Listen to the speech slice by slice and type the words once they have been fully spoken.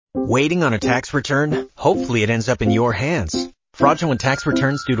Waiting on a tax return? Hopefully it ends up in your hands. Fraudulent tax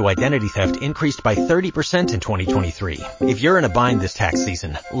returns due to identity theft increased by 30% in 2023. If you're in a bind this tax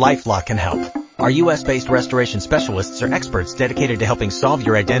season, LifeLock can help. Our U.S.-based restoration specialists are experts dedicated to helping solve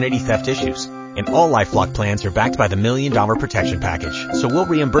your identity theft issues. And all LifeLock plans are backed by the $1 Million Protection Package. So we'll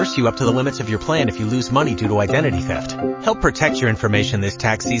reimburse you up to the limits of your plan if you lose money due to identity theft. Help protect your information this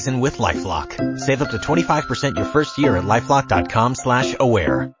tax season with LifeLock. Save up to 25% your first year at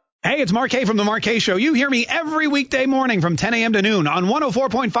LifeLock.com/aware. Hey, it's Mark K from The Mark K Show. You hear me every weekday morning from 10 a.m. to noon on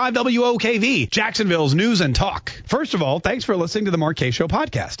 104.5 WOKV, Jacksonville's News and Talk. First of all, thanks for listening to The Mark K Show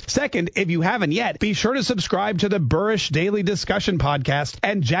podcast. Second, if you haven't yet, be sure to subscribe to the Burrish Daily Discussion podcast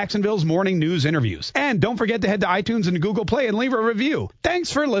and Jacksonville's Morning News interviews. And don't forget to head to iTunes and Google Play and leave a review.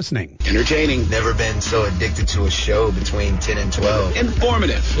 Thanks for listening. Entertaining. Never been so addicted to a show between 10 and 12.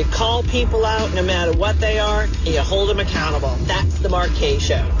 Informative. You call people out no matter what they are, and you hold them accountable. That's The Mark K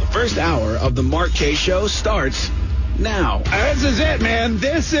Show. First hour of the Mark K Show starts now. This is it, man.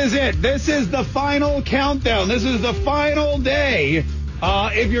 This is it. This is the final countdown. This is the final day.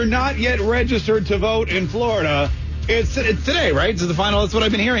 If you're not yet registered to vote in Florida, it's today, right? This is the final. That's what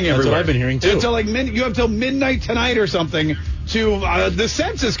I've been hearing everywhere. That's what I've been hearing, too. Until you have till midnight tonight or something to the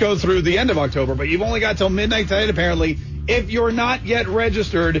census goes through the end of October, but you've only got till midnight tonight, apparently. If you're not yet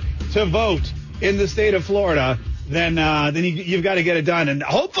registered to vote in the state of Florida, then you've got to get it done. And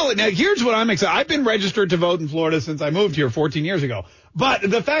hopefully, now here's what I'm excited. I've been registered to vote in Florida since I moved here 14 years ago. But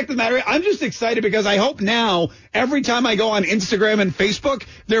the fact of the matter is, I'm just excited because I hope now every time I go on Instagram and Facebook,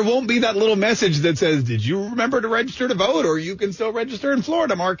 there won't be that little message that says, did you remember to register to vote? Or you can still register in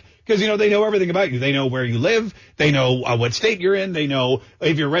Florida, Mark. Because, they know everything about you. They know where you live. They know what state you're in. They know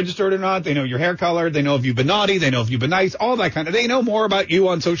if you're registered or not. They know your hair color. They know if you've been naughty. They know if you've been nice. All that kind of. They know more about you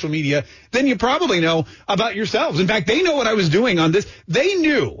on social media than you probably know about yourselves. In fact, they know what I was doing on this. They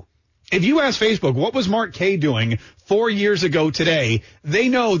knew. If you ask Facebook, what was Mark K doing 4 years ago today, they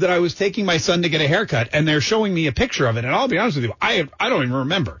know that I was taking my son to get a haircut, and they're showing me a picture of it. And I'll be honest with you, I don't even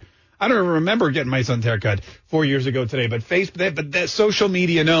remember. I don't even remember getting my son's haircut 4 years ago today. But that social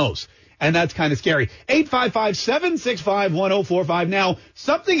media knows, and that's kind of scary. 855-765-1045. Now,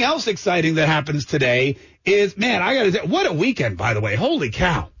 something else exciting that happens today is, man, I got to say, what a weekend, by the way. Holy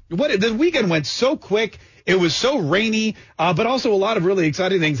cow. The weekend went so quick. It was so rainy, but also a lot of really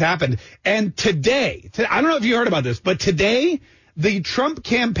exciting things happened. And today, I don't know if you heard about this, but today the Trump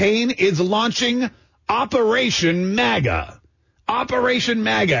campaign is launching Operation MAGA. Operation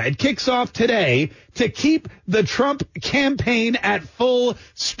MAGA. It kicks off today to keep the Trump campaign at full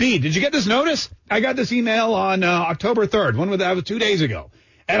speed. Did you get this notice? I got this email on October 3rd. That was 2 days ago.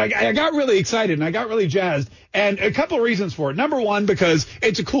 And I got really excited and I got really jazzed. And a couple of reasons for it. Number one, because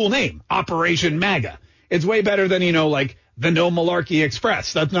it's a cool name, Operation MAGA. It's way better than, like the No Malarkey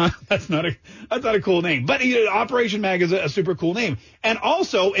Express. That's not a cool name. But Operation MAGA is a super cool name. And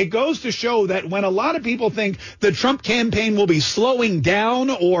also, it goes to show that when a lot of people think the Trump campaign will be slowing down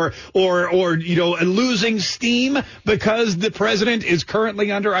or losing steam because the president is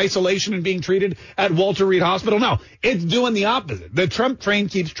currently under isolation and being treated at Walter Reid Hospital, no, it's doing the opposite. The Trump train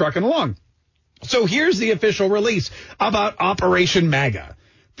keeps trucking along. So here's the official release about Operation MAGA.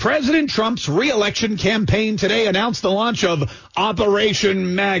 President Trump's re-election campaign today announced the launch of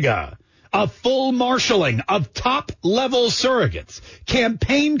Operation MAGA, a full marshaling of top-level surrogates,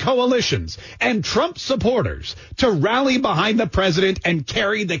 campaign coalitions, and Trump supporters to rally behind the president and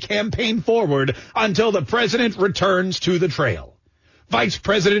carry the campaign forward until the president returns to the trail. Vice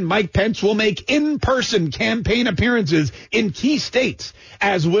President Mike Pence will make in-person campaign appearances in key states,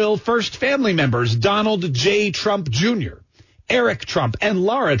 as will first family members Donald J. Trump Jr., Eric Trump, and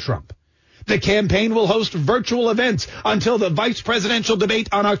Laura Trump. The campaign will host virtual events until the vice presidential debate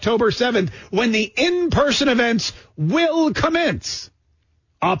on October 7th, when the in-person events will commence.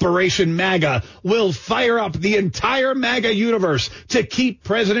 Operation MAGA will fire up the entire MAGA universe to keep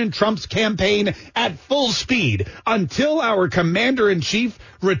President Trump's campaign at full speed until our commander-in-chief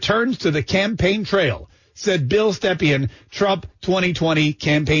returns to the campaign trail, said Bill Stepien, Trump 2020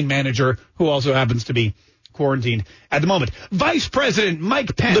 campaign manager, who also happens to be quarantined at the moment. Vice President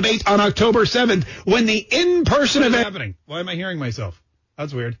Mike Pence debate on October 7th, when the in-person event happening. Why am I hearing myself?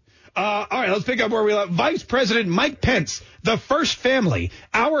 That's weird. All right, let's pick up where we left. Vice President Mike Pence, the first family,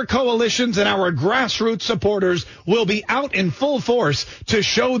 our coalitions and our grassroots supporters will be out in full force to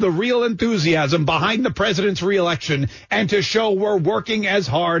show the real enthusiasm behind the president's reelection and to show we're working as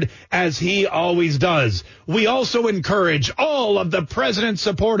hard as he always does. We also encourage all of the president's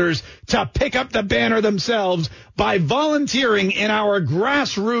supporters to pick up the banner themselves by volunteering in our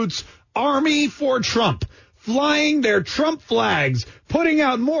grassroots Army for Trump. flying their Trump flags, putting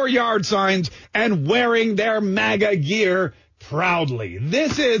out more yard signs, and wearing their MAGA gear proudly.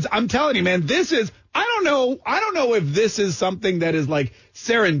 I'm telling you, man, I don't know if this is something that is like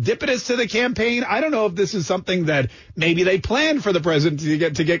serendipitous to the campaign. I don't know if this is something that maybe they planned for the president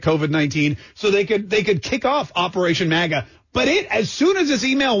to get COVID-19 so they could kick off Operation MAGA. But as soon as this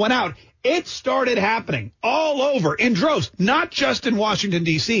email went out, it started happening all over in droves, not just in Washington,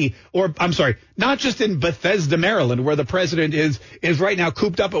 D.C., not just in Bethesda, Maryland, where the president is right now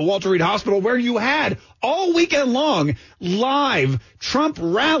cooped up at Walter Reid Hospital, where you had all weekend long live Trump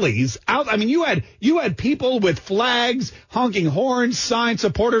rallies out. I mean, you had people with flags, honking horns, signs,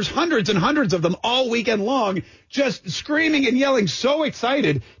 supporters, hundreds and hundreds of them all weekend long, just screaming and yelling, so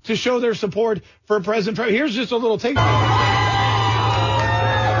excited to show their support for President Trump. Here's just a little taste.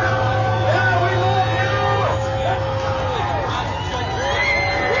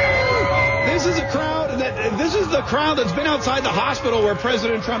 This is the crowd that's been outside the hospital where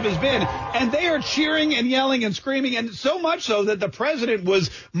President Trump has been, and they are cheering and yelling and screaming, and so much so that the president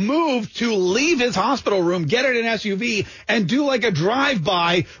was moved to leave his hospital room, get in an SUV, and do like a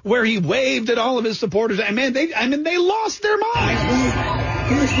drive-by where he waved at all of his supporters. And man, they lost their minds.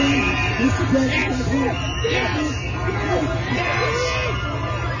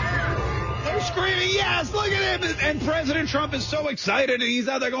 Screaming, yes, look at him. And President Trump is so excited, and he's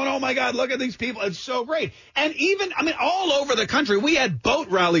out there going, oh, my God, look at these people. It's so great. And all over the country, we had boat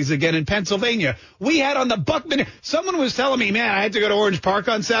rallies again in Pennsylvania. We had on the Buckman. Someone was telling me, man, I had to go to Orange Park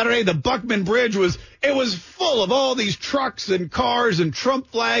on Saturday. The Buckman Bridge was full of all these trucks and cars and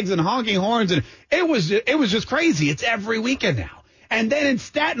Trump flags and honking horns. And it was just crazy. It's every weekend now. And then in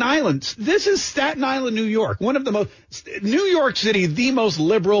Staten Island, this is Staten Island, New York, New York City, the most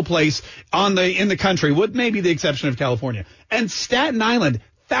liberal place in the country, with maybe the exception of California. And Staten Island,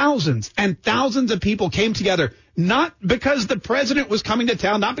 thousands and thousands of people came together, not because the president was coming to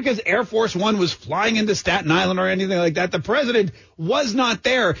town, not because Air Force One was flying into Staten Island or anything like that. The president was not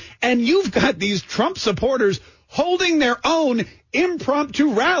there. And you've got these Trump supporters holding their own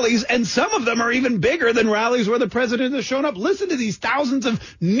impromptu rallies, and some of them are even bigger than rallies where the president has shown up. Listen to these thousands of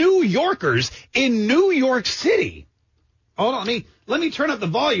New Yorkers in New York City. Hold on, let me turn up the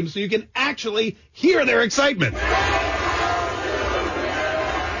volume so you can actually hear their excitement.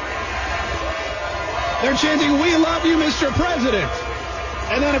 They're chanting, "We love you, Mr. President."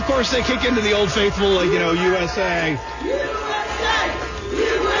 And then, of course, they kick into the old faithful, USA.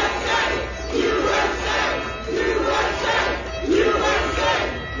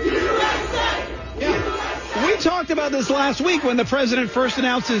 We talked about this last week when the president first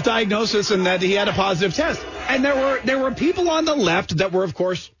announced his diagnosis and that he had a positive test. And there were people on the left that were, of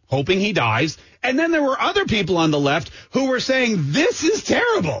course, hoping he dies. And then there were other people on the left who were saying, this is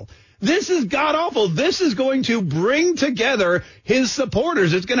terrible. This is god-awful. This is going to bring together his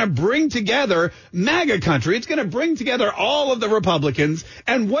supporters. It's going to bring together MAGA country. It's going to bring together all of the Republicans.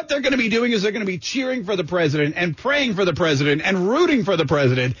 And what they're going to be doing is they're going to be cheering for the president and praying for the president and rooting for the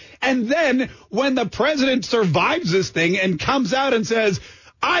president. And then when the president survives this thing and comes out and says,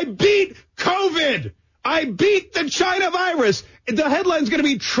 I beat COVID, I beat the China virus, the headline's going to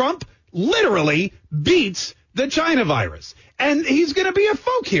be Trump literally beats the China virus. And he's going to be a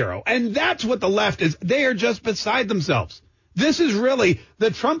folk hero. And that's what the left is. They are just beside themselves. This is really, the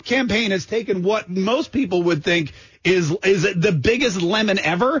Trump campaign has taken what most people would think is the biggest lemon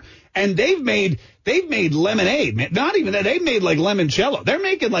ever. And they've made lemonade. Not even that. They've made like limoncello. They're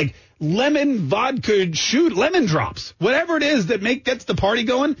making like lemon vodka lemon drops. Whatever it is that gets the party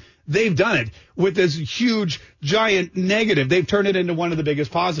going, they've done it with this huge, giant negative. They've turned it into one of the biggest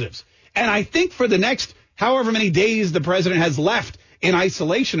positives. And I think for the next however many days the president has left in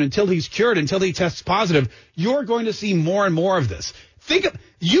isolation until he's cured, until he tests positive, you're going to see more and more of this.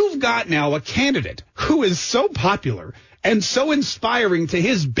 You've got now a candidate who is so popular and so inspiring to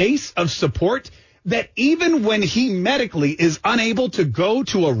his base of support that even when he medically is unable to go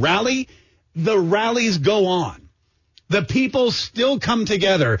to a rally, the rallies go on. The people still come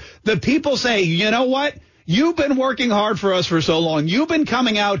together. The people say, you know what? You've been working hard for us for so long. You've been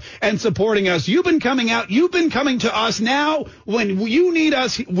coming out and supporting us. You've been coming out. You've been coming to us. Now, when you need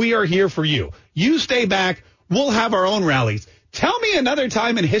us, we are here for you. You stay back. We'll have our own rallies. Tell me another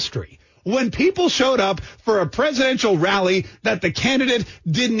time in history when people showed up for a presidential rally that the candidate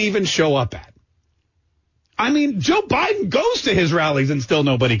didn't even show up at. I mean, Joe Biden goes to his rallies and still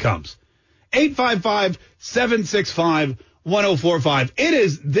nobody comes. 855-765-1045.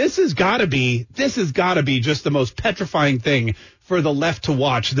 This has got to be just the most petrifying thing for the left to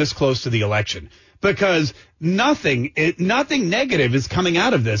watch this close to the election, because nothing negative is coming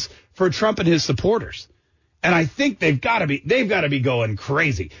out of this for Trump and his supporters. And I think they've got to be going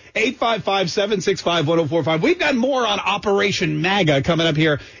crazy. 855-765-1045. We've got more on Operation MAGA coming up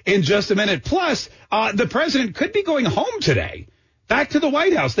here in just a minute. Plus, the president could be going home today. Back to the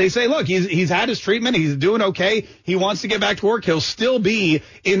White House. They say, look, he's had his treatment. He's doing okay. He wants to get back to work. He'll still be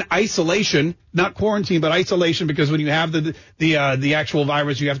in isolation, not quarantine, but isolation, because when you have the actual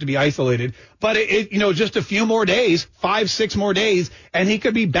virus, you have to be isolated. But just a few more days, 5-6 more days, and he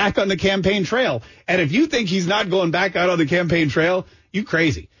could be back on the campaign trail. And if you think he's not going back out on the campaign trail, you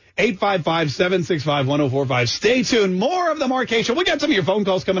crazy. 855-765-1045. Stay tuned. More of the Mark Kaye Show. We got some of your phone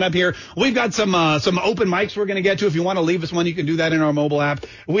calls coming up here. We've got some open mics we're going to get to. If you want to leave us one, you can do that in our mobile app.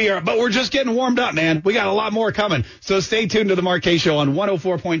 But we're just getting warmed up, man. We got a lot more coming. So stay tuned to the Mark Kaye Show on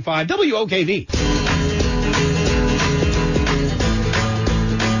 104.5 WOKV.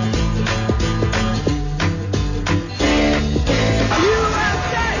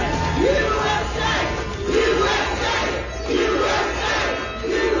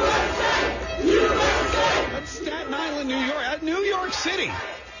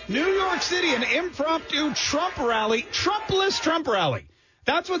 New York City, an impromptu Trump rally, Trumpless Trump rally.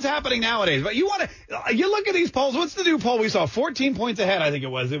 That's what's happening nowadays. But you look at these polls. What's the new poll we saw? 14 points ahead, I think it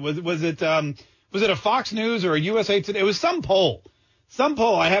was. Was it a Fox News or a USA Today? It was some poll.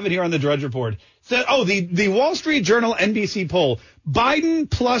 I have it here on the Drudge Report. Said, the Wall Street Journal NBC poll. Biden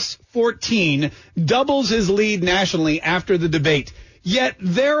plus 14 doubles his lead nationally after the debate. Yet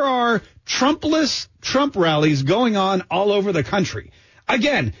there are Trumpless Trump rallies going on all over the country.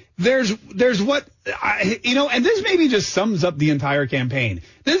 Again, there's what, and this maybe just sums up the entire campaign.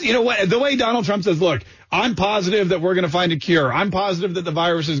 The way Donald Trump says, look, I'm positive that we're going to find a cure. I'm positive that the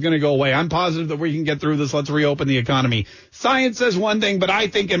virus is going to go away. I'm positive that we can get through this. Let's reopen the economy. Science says one thing, but I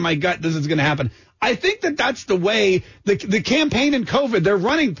think in my gut this is going to happen. I think that's the way the campaign and COVID, they're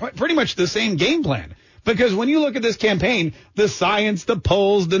running pretty much the same game plan. Because when you look at this campaign, the science, the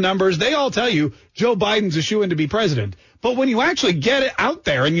polls, the numbers, they all tell you Joe Biden's a shoo-in to be president. But when you actually get it out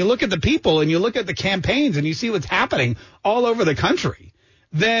there and you look at the people and you look at the campaigns and you see what's happening all over the country,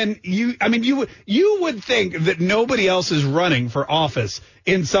 then you would think that nobody else is running for office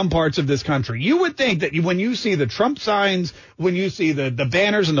in some parts of this country. You would think that when you see the Trump signs, when you see the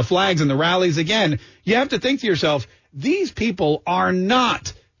banners and the flags and the rallies, again, you have to think to yourself, these people are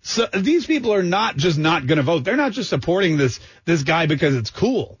not just not going to vote. They're not just supporting this guy because it's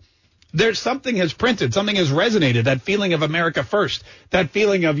cool. There's something has printed, something has resonated, that feeling of America first, that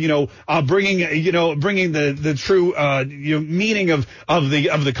feeling of, bringing the true, meaning of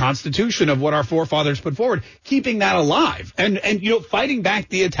the Constitution, of what our forefathers put forward, keeping that alive and fighting back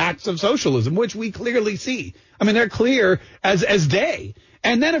the attacks of socialism, which we clearly see. I mean, they're clear as day.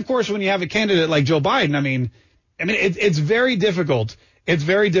 And then, of course, when you have a candidate like Joe Biden, it's very difficult. It's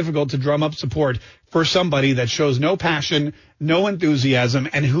very difficult to drum up support for somebody that shows no passion, no enthusiasm,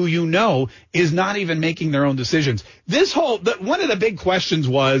 and who is not even making their own decisions. One of the big questions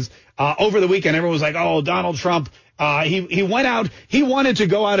was over the weekend, everyone was like, oh, Donald Trump, he went out, he wanted to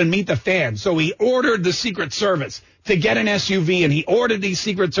go out and meet the fans, so he ordered the Secret Service to get an SUV, and he ordered these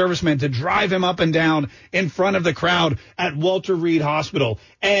Secret Servicemen to drive him up and down in front of the crowd at Walter Reid Hospital.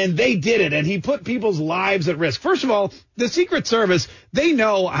 And they did it, and he put people's lives at risk. First of all, the Secret Service, they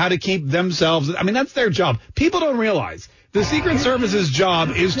know how to keep themselves. That's their job. People don't realize the Secret Service's job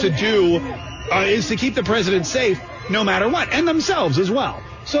is to keep the president safe no matter what, and themselves as well.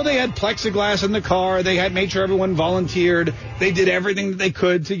 So they had plexiglass in the car. They had made sure everyone volunteered. They did everything that they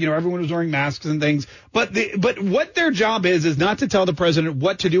could to, everyone was wearing masks and things. But what their job is not to tell the president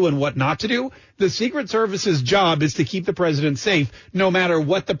what to do and what not to do. The Secret Service's job is to keep the president safe no matter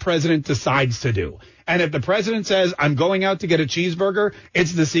what the president decides to do. And if the president says, I'm going out to get a cheeseburger,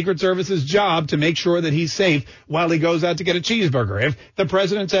 it's the Secret Service's job to make sure that he's safe while he goes out to get a cheeseburger. If the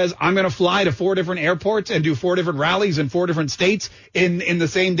president says, I'm going to fly to 4 different airports and do 4 different rallies in 4 different states in the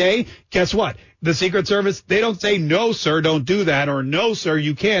same day, guess what? The Secret Service, they don't say, no, sir, don't do that, or no, sir,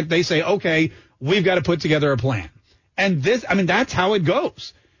 you can't. They say, okay, we've got to put together a plan. And that's how it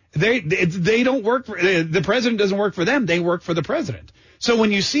goes. They don't work for, the president doesn't work for them. They work for the president. So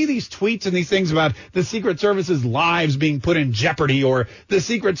when you see these tweets and these things about the Secret Service's lives being put in jeopardy, or the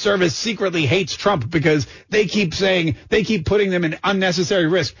Secret Service secretly hates Trump because they keep putting them in unnecessary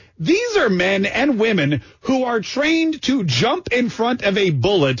risk. These are men and women who are trained to jump in front of a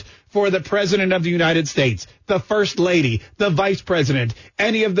bullet for the president of the United States, the first lady, the vice president,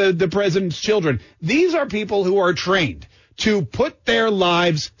 any of the president's children. These are people who are trained to put their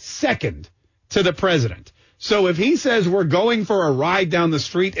lives second to the president. So if he says we're going for a ride down the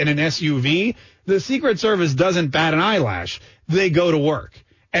street in an SUV, the Secret Service doesn't bat an eyelash. They go to work.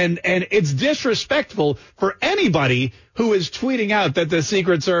 And it's disrespectful for anybody who is tweeting out that the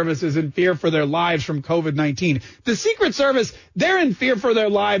Secret Service is in fear for their lives from COVID-19. The Secret Service, they're in fear for their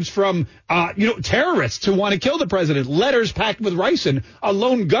lives from, terrorists who want to kill the president, letters packed with ricin, a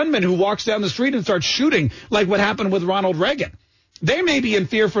lone gunman who walks down the street and starts shooting like what happened with Ronald Reagan. They may be in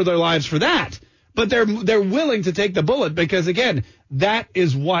fear for their lives for that, but they're willing to take the bullet because, again, that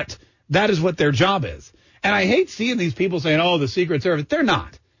is what their job is. And I hate seeing these people saying, oh, the Secret Service. They're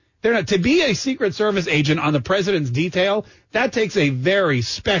not. They're not. To be a Secret Service agent on the president's detail, that takes a very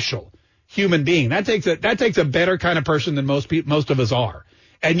special human being. That takes a better kind of person than most of us are.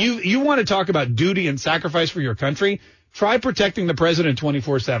 And you want to talk about duty and sacrifice for your country? Try protecting the president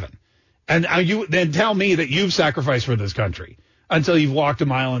 24/7. And then tell me that you've sacrificed for this country until you've walked a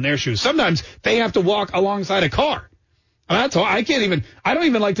mile in their shoes. Sometimes they have to walk alongside a car. That's all. I don't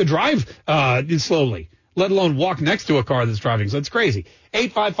even like to drive slowly, let alone walk next to a car that's driving. So it's crazy.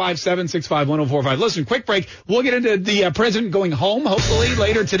 855-765-1045. Listen, quick break. We'll get into the president going home, hopefully,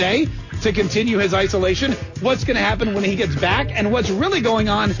 later today to continue his isolation. What's going to happen when he gets back and what's really going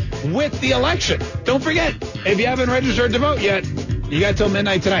on with the election. Don't forget, if you haven't registered to vote yet, you got till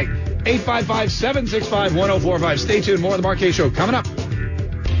midnight tonight. 855-765-1045. Stay tuned. More of the Mark Kaye Show coming up.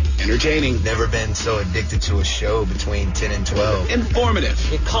 Entertaining. Never been so addicted to a show between 10 and 12.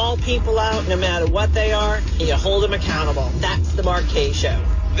 Informative. You call people out no matter what they are, and you hold them accountable. That's the Mark Kaye Show.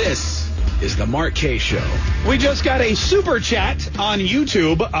 This is the Mark Kaye Show. We just got a super chat on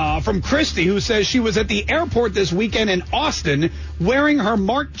YouTube from Christy, who says she was at the airport this weekend in Austin wearing her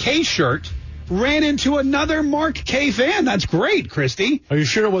Mark Kaye shirt. Ran into another Mark Kaye fan. That's great, Christy. Are you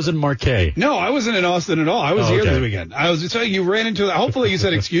sure it wasn't Mark Kaye? No, I wasn't in Austin at all. I was here this weekend. I was saying you ran into. Hopefully, you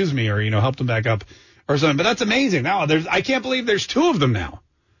said excuse me or helped him back up or something. But that's amazing. Now I can't believe there's two of them now.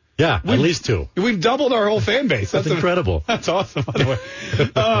 Yeah, at least two. We've doubled our whole fan base. That's incredible. That's awesome. By the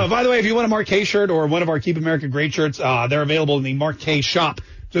way, if you want a Mark Kaye shirt or one of our Keep America Great shirts, they're available in the Mark Kaye shop.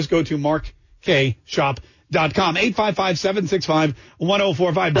 Just go to markkayeshop.com.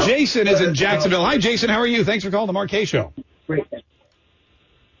 855-765-1045. Jason is in Jacksonville. Hi, Jason. How are you? Thanks for calling the Mark Kaye Show. Great.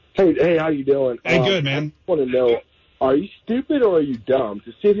 Hey, how you doing? Hey, good, man. I just want to know, are you stupid or are you dumb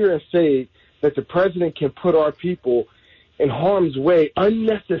to sit here and say that the president can put our people in harm's way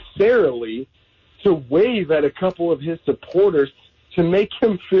unnecessarily to wave at a couple of his supporters to make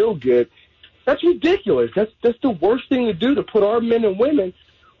him feel good? That's ridiculous. That's the worst thing to do, to put our men and women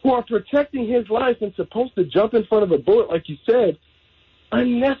who are protecting his life and supposed to jump in front of a bullet, like you said,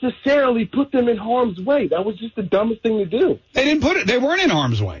 unnecessarily put them in harm's way. That was just the dumbest thing to do. They weren't in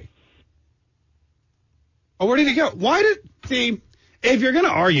harm's way. Oh, where did he go? If you're going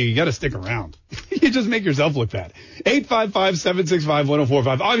to argue, you got to stick around. You just make yourself look bad.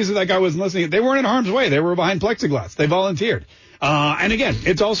 855-765-1045. Obviously, that guy wasn't listening. They weren't in harm's way. They were behind plexiglass. They volunteered. And again,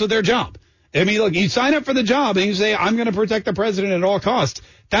 it's also their job. I mean, look, you sign up for the job and you say, I'm going to protect the president at all costs.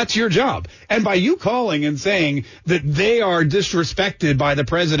 That's your job. And by you calling and saying that they are disrespected by the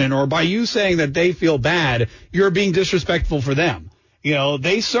president, or by you saying that they feel bad, you're being disrespectful for them.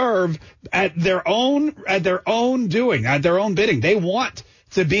 They serve at their own doing, at their own bidding. They want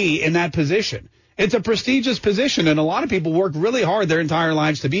to be in that position. It's a prestigious position, and a lot of people work really hard their entire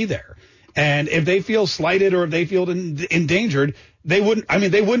lives to be there. And if they feel slighted or if they feel endangered, they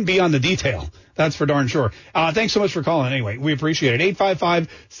wouldn't be on the detail. That's for darn sure. Thanks so much for calling anyway. We appreciate it.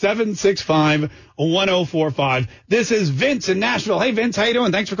 855-765-1045. This is Vince in Nashville. Hey, Vince, how you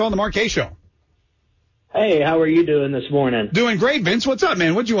doing? Thanks for calling the Mark Kaye Show. Hey, how are you doing this morning? Doing great, Vince. What's up,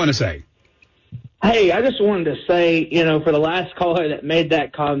 man? What'd you want to say? Hey, I just wanted to say, for the last caller that made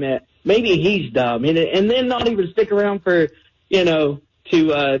that comment, maybe he's dumb, and then not even stick around for, to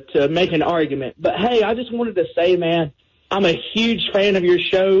make an argument. But, hey, I just wanted to say, man, I'm a huge fan of your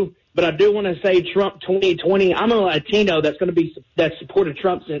show, but I do want to say Trump 2020. I'm a Latino that supported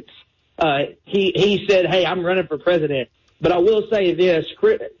Trump since he said, hey, I'm running for president. But I will say this,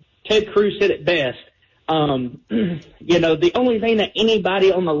 Ted Cruz said it best. The only thing that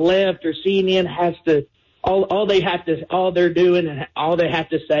anybody on the left or CNN has to, all they have to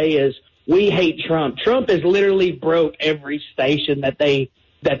say is, we hate Trump. Trump has literally broke every station that they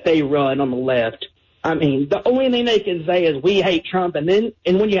run on the left. I mean, the only thing they can say is we hate Trump, and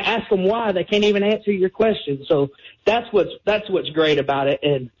when you ask them why, they can't even answer your question. So that's what's great about it.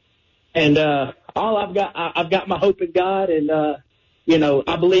 And all I've got my hope in God, and I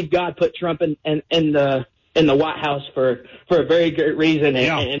believe God put Trump in the White House for a very good reason,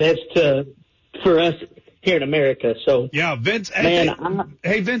 and it's for us here in America. So yeah, Vince. Man,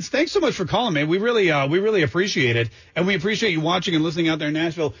 hey, Vince, thanks so much for calling, man. We really appreciate it, and we appreciate you watching and listening out there in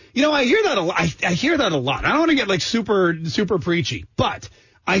Nashville. I hear that a lot. I hear that a lot. I don't want to get like super preachy, but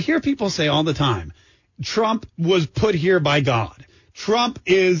I hear people say all the time, Trump was put here by God. Trump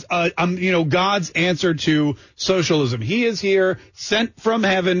is, God's answer to socialism. He is here, sent from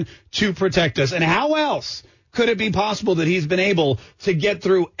heaven to protect us. And how else could it be possible that he's been able to get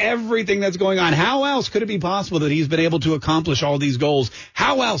through everything that's going on? How else could it be possible that he's been able to accomplish all these goals?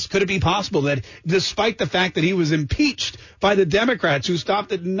 How else could it be possible that despite the fact that he was impeached by the Democrats who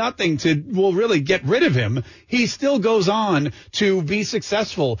stopped at nothing to, really get rid of him, he still goes on to be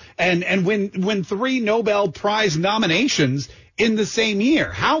successful and win 3 Nobel Prize nominations in the same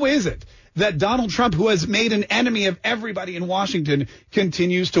year? How is it that Donald Trump, who has made an enemy of everybody in Washington,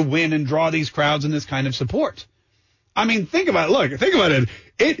 continues to win and draw these crowds and this kind of support? I mean, think about it. Look, think about it.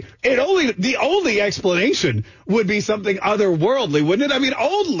 The only explanation would be something otherworldly, wouldn't it? I mean,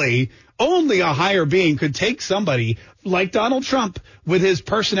 only a higher being could take somebody like Donald Trump with his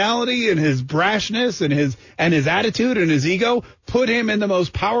personality and his brashness and his attitude and his ego, put him in the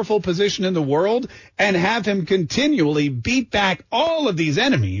most powerful position in the world and have him continually beat back all of these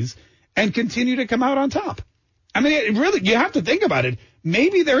enemies and continue to come out on top. I mean, you have to think about it.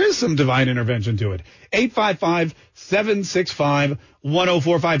 Maybe there is some divine intervention to it.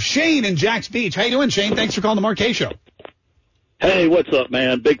 855-765-1045. Shane in Jack's Beach. How you doing, Shane? Thanks for calling the Mark Kaye Show. Hey, what's up,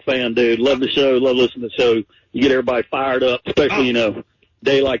 man? Big fan, dude. Love the show. Love listening to the show. You get everybody fired up, especially,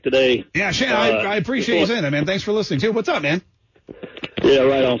 day like today. Yeah, Shane, I appreciate you saying that, man. Thanks for listening, too. What's up, man? Yeah,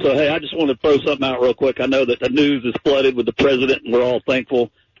 right on. So, hey, I just want to throw something out real quick. I know that the news is flooded with the president, and we're all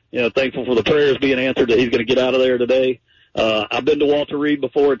thankful. Thankful for the prayers being answered that he's going to get out of there today. I've been to Walter Reid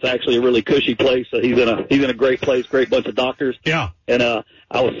before. It's actually a really cushy place. He's in a great place, great bunch of doctors. Yeah. And I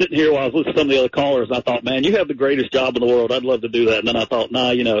was sitting here while I was listening to some of the other callers, and I thought, man, you have the greatest job in the world. I'd love to do that. And then I thought,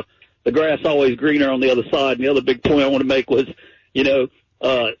 the grass is always greener on the other side. And the other big point I want to make was,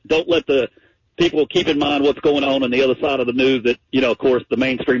 don't let the people keep in mind what's going on the other side of the news that, of course, the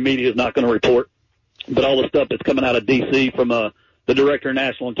mainstream media is not going to report. But all the stuff that's coming out of D.C. from the Director of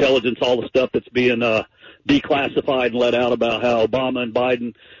National Intelligence, all the stuff that's being declassified and let out about how Obama and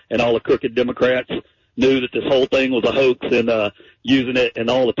Biden and all the crooked Democrats knew that this whole thing was a hoax and using it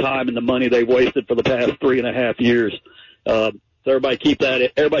and all the time and the money they wasted for the past 3.5 years. So everybody keep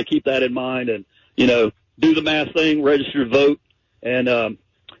that in mind and, do the mass thing, register to vote. And,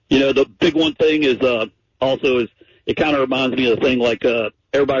 the big one thing is also it kind of reminds me of the thing like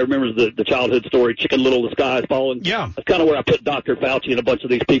everybody remembers the childhood story, Chicken Little, the sky is falling. Yeah. That's kind of where I put Dr. Fauci and a bunch of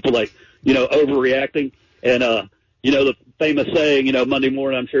these people like, overreacting. And, the famous saying, Monday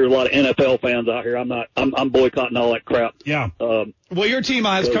morning, I'm sure a lot of NFL fans out here. I'm boycotting all that crap. Yeah. Well, your team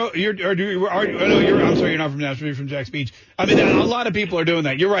has, I'm sorry, you're not from Nashville, you're from Jack's Beach. I mean, a lot of people are doing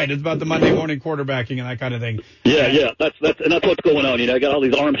that. You're right. It's about the Monday morning quarterbacking and that kind of thing. Yeah. That's what's going on. I got all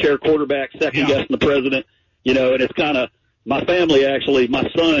these armchair quarterbacks second guessing the president, and it's kind of, my family actually, my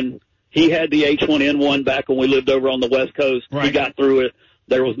son, he had the H1N1 back when we lived over on the West Coast. Right. He got through it.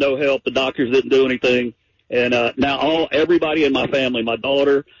 There was no help. The doctors didn't do anything. And now everybody in my family, my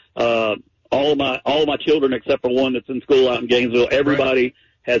daughter, all of my children except for one that's in school out in Gainesville, everybody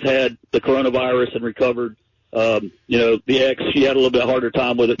has had the coronavirus and recovered. The ex, she had a little bit harder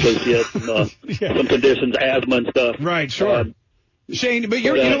time with it because she had some conditions, asthma and stuff. Right, sure. Shane, but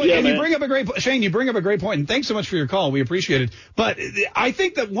you bring up a great point, and thanks so much for your call. We appreciate it. But I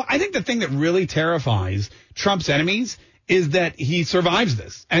think the thing that really terrifies Trump's enemies is that he survives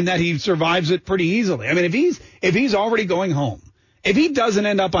this and that he survives it pretty easily. I mean, if he's already going home, if he doesn't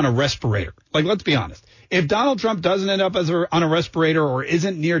end up on a respirator, like, let's be honest, if Donald Trump doesn't end up on a respirator or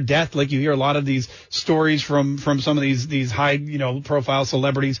isn't near death, like you hear a lot of these stories from some of these high, profile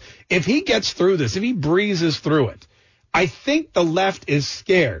celebrities, if he gets through this, if he breezes through it, I think the left is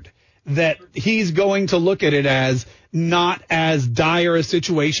scared that he's going to look at it as not as dire a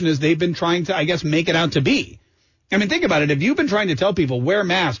situation as they've been trying to, I guess, make it out to be. I mean, think about it. If you've been trying to tell people wear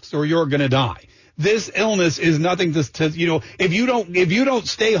masks or you're going to die, this illness is nothing to if you don't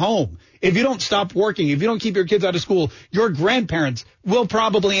stay home, if you don't stop working, if you don't keep your kids out of school, your grandparents will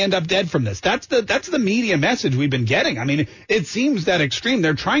probably end up dead from this. That's the media message we've been getting. I mean, it seems that extreme.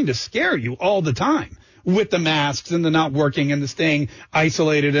 They're trying to scare you all the time with the masks and the not working and the staying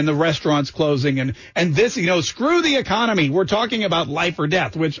isolated and the restaurants closing and this, screw the economy. We're talking about life or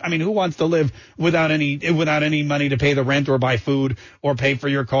death, which, I mean, who wants to live without any money to pay the rent or buy food or pay for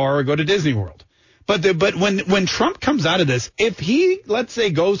your car or go to Disney World? But when Trump comes out of this, if he, let's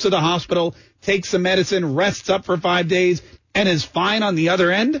say, goes to the hospital, takes some medicine, rests up for 5 days and is fine on the other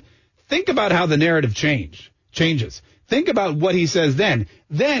end, think about how the narrative changes. Think about what he says then.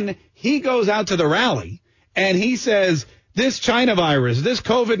 Then he goes out to the rally and he says, this China virus, this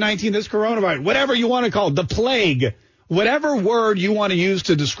COVID-19, this coronavirus, whatever you want to call it, the plague, whatever word you want to use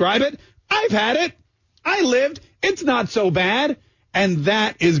to describe it, I've had it. I lived. It's not so bad. And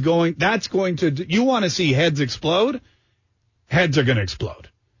that's going to, you want to see heads explode? Heads are going to explode.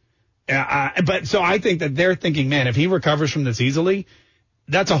 But so I think that they're thinking, man, if he recovers from this easily,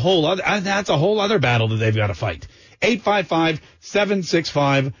 that's a whole other battle that they've got to fight.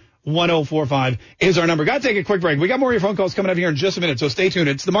 855-765-1045 is our number. Got to take a quick break. We got more of your phone calls coming up here in just a minute, so stay tuned.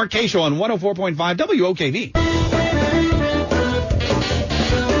 It's the Mark Kaye Show on 104.5 WOKV.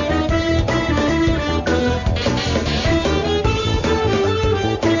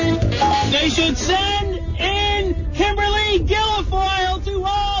 They should send in Kimberly Guilfoyle to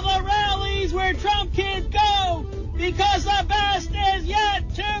all the rallies where Trump kids go, because the best is yet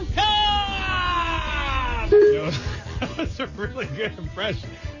to come. That was a really good impression.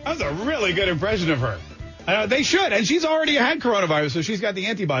 That was a really good impression of her. They should, and she's already had coronavirus, so she's got the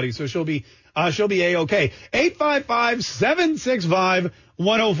antibodies, so she'll be A-OK.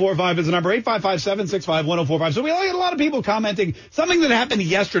 855-765-1045 is the number. 855-765-1045. So we had a lot of people commenting. Something that happened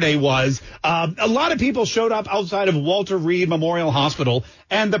yesterday was a lot of people showed up outside of Walter Reid Memorial Hospital,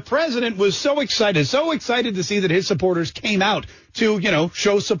 and the president was so excited to see that his supporters came out to,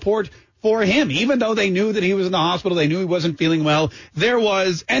 show support for him, even though they knew that he was in the hospital. They knew he wasn't feeling well.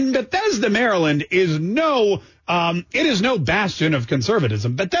 And Bethesda, Maryland is no bastion of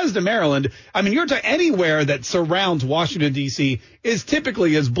conservatism. Bethesda, Maryland, I mean, anywhere that surrounds Washington, D.C. is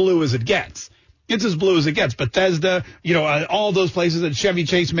typically as blue as it gets. It's as blue as it gets. Bethesda, all those places at Chevy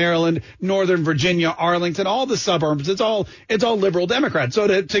Chase, Maryland, Northern Virginia, Arlington, all the suburbs, it's all liberal Democrat.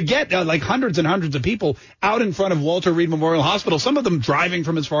 So to get like hundreds and hundreds of people out in front of Walter Reid Memorial Hospital, some of them driving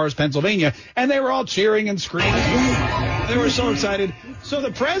from as far as Pennsylvania, and they were all cheering and screaming. They were so excited. So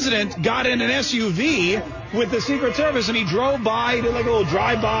the president got in an SUV with the Secret Service, and he drove by, did like a little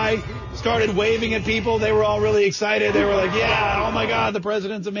drive-by, started waving at people. They were all really excited. They were like, yeah, oh my God, the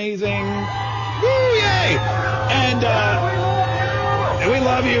president's amazing. Woo, yay! And we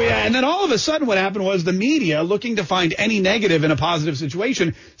love you, yeah. And then all of a sudden what happened was the media, looking to find any negative in a positive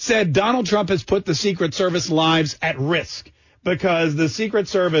situation, said Donald Trump has put the Secret Service lives at risk because the Secret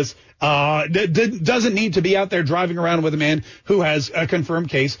Service doesn't need to be out there driving around with a man who has a confirmed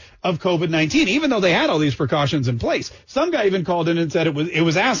case of COVID-19, even though they had all these precautions in place. Some guy even called in and said it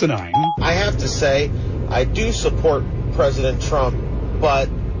was asinine. I have to say, I do support President Trump, but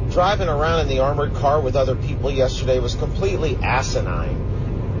driving around in the armored car with other people yesterday was completely asinine.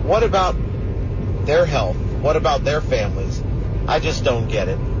 What about their health? What about their families? I just don't get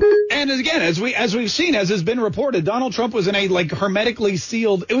it. And again, as we've seen, as has been reported, Donald Trump was in a hermetically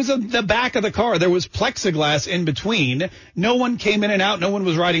sealed. It was the back of the car. There was plexiglass in between. No one came in and out. No one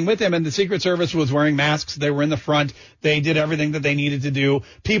was riding with him. And the Secret Service was wearing masks. They were in the front. They did everything that they needed to do.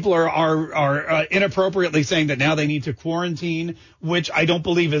 People are inappropriately saying that now they need to quarantine, which I don't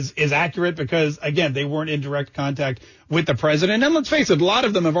believe is accurate because, again, they weren't in direct contact with the president. And let's face it, a lot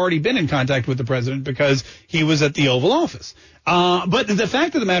of them have already been in contact with the president because he was at the Oval Office. But the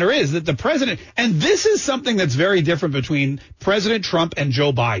fact of the matter is that the president, and this is something that's very different between President Trump and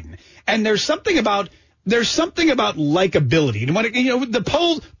Joe Biden. And there's something about likability. And the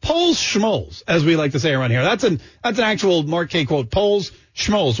polls schmoles, as we like to say around here. That's an actual Mark Kaye quote. Polls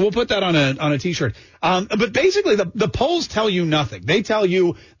schmoles. We'll put that on a t-shirt. But basically the polls tell you nothing. They tell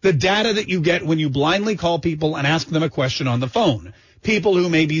you the data that you get when you blindly call people and ask them a question on the phone. People who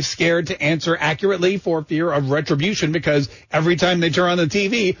may be scared to answer accurately for fear of retribution because every time they turn on the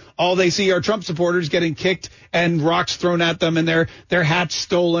TV, all they see are Trump supporters getting kicked and rocks thrown at them and their hats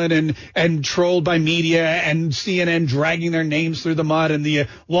stolen and trolled by media and CNN dragging their names through the mud and the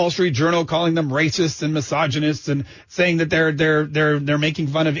Wall Street Journal calling them racists and misogynists and saying that they're making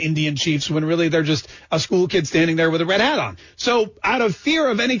fun of Indian chiefs when really they're just a school kid standing there with a red hat on. So out of fear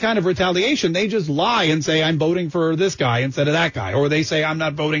of any kind of retaliation, they just lie and say, I'm voting for this guy instead of that guy, or they say I'm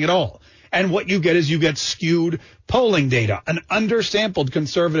not voting at all. And what you get is you get skewed polling data, an undersampled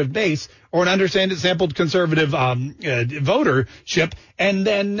conservative base or an undersampled conservative votership. And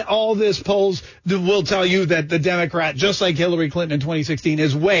then all this polls will tell you that the Democrat, just like Hillary Clinton in 2016,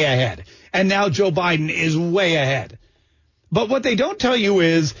 is way ahead. And now Joe Biden is way ahead. But what they don't tell you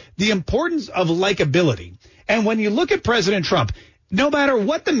is the importance of likability. And when you look at President Trump, no matter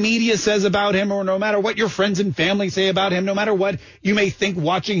what the media says about him, or no matter what your friends and family say about him, no matter what you may think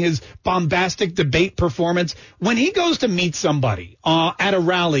watching his bombastic debate performance, when he goes to meet somebody at a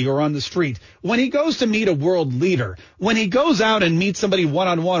rally or on the street, when he goes to meet a world leader, when he goes out and meets somebody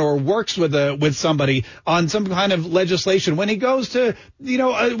one-on-one or works with somebody on some kind of legislation, when he goes to,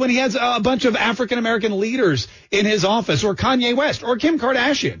 when he has a bunch of African-American leaders in his office, or Kanye West or Kim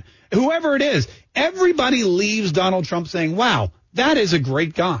Kardashian, whoever it is, everybody leaves Donald Trump saying, wow, that is a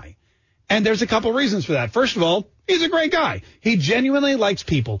great guy. And there's a couple reasons for that. First of all, he's a great guy. He genuinely likes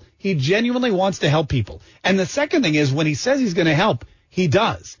people. He genuinely wants to help people. And the second thing is, when he says he's going to help, he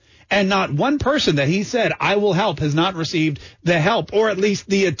does. And not one person that he said, I will help, has not received the help, or at least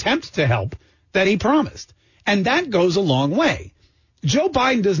the attempt to help, that he promised. And that goes a long way. Joe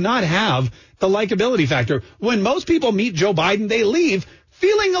Biden does not have the likability factor. When most people meet Joe Biden, they leave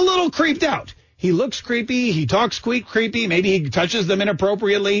feeling a little creeped out. He looks creepy. He talks creepy. Maybe he touches them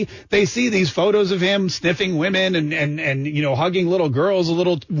inappropriately. They see these photos of him sniffing women and hugging little girls a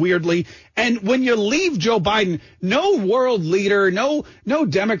little weirdly. And when you leave Joe Biden, no world leader, no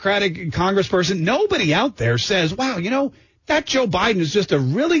Democratic congressperson, nobody out there says, wow, that Joe Biden is just a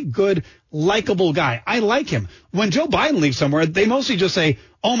really good, likable guy. I like him. When Joe Biden leaves somewhere, they mostly just say,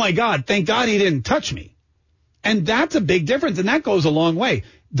 oh, my God, thank God he didn't touch me. And that's a big difference, and that goes a long way.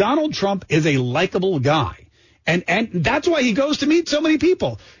 Donald Trump is a likable guy, and that's why he goes to meet so many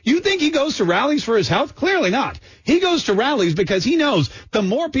people. You think he goes to rallies for his health? Clearly not. He goes to rallies because he knows the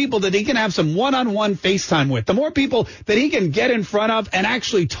more people that he can have some one-on-one FaceTime with, the more people that he can get in front of and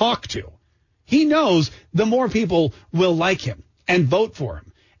actually talk to, he knows the more people will like him and vote for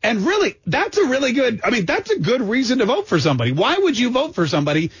him. And really, that's a good reason to vote for somebody. Why would you vote for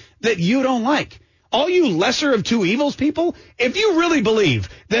somebody that you don't like? All you lesser of two evils people, if you really believe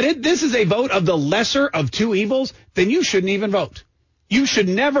that this is a vote of the lesser of two evils, then you shouldn't even vote. You should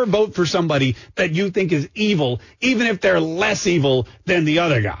never vote for somebody that you think is evil, even if they're less evil than the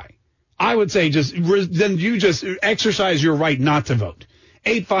other guy. I would say then you just exercise your right not to vote.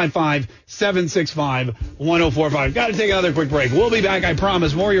 855-765-1045. Got to take another quick break. We'll be back, I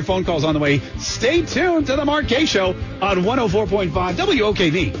promise. More of your phone calls on the way. Stay tuned to the Mark Kaye Show on 104.5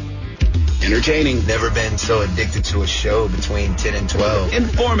 WOKV. Entertaining. Never been so addicted to a show between 10 and 12.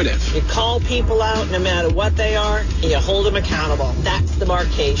 Informative. You call people out no matter what they are, and you hold them accountable. That's the Mark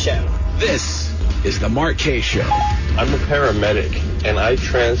Kaye Show. This is the Mark Kaye Show. I'm a paramedic, and I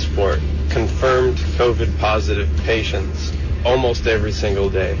transport confirmed COVID-positive patients almost every single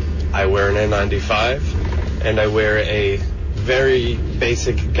day. I wear an N95, and I wear a very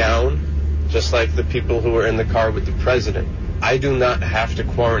basic gown, just like the people who were in the car with the president. I do not have to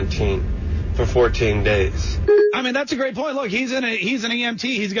quarantine for 14 days. I mean, that's a great point. Look, he's an EMT.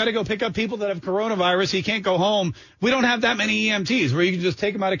 He's got to go pick up people that have coronavirus. He can't go home. We don't have that many EMTs where you can just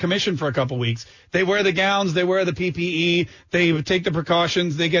take them out of commission for a couple weeks. They wear the gowns. They wear the PPE. They take the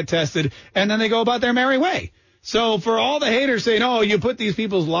precautions. They get tested. And then they go about their merry way. So for all the haters saying, oh, you put these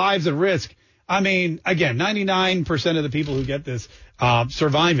people's lives at risk. I mean, again, 99% of the people who get this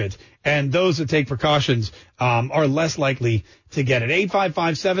survive it. And those that take precautions are less likely to get it.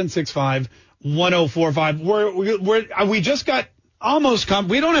 855-765-1045. We just got almost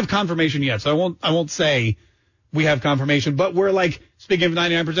we don't have confirmation yet, so I won't say we have confirmation, but we're like, speaking of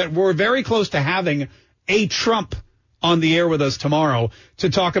 99%, we're very close to having a Trump on the air with us tomorrow to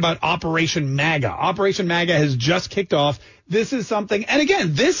talk about Operation MAGA. Operation MAGA has just kicked off. This is something, and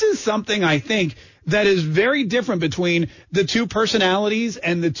again, this is something I think that is very different between the two personalities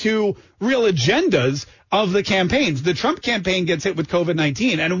and the two real agendas of the campaigns. The Trump campaign gets hit with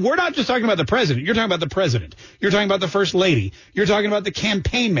COVID-19, and we're not just talking about the president. You're talking about the president. You're talking about the first lady. You're talking about the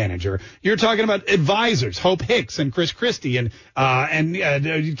campaign manager. You're talking about advisors, Hope Hicks and Chris Christie and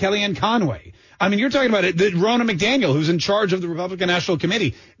Kellyanne Conway. I mean, you're talking about Ronna McDaniel, who's in charge of the Republican National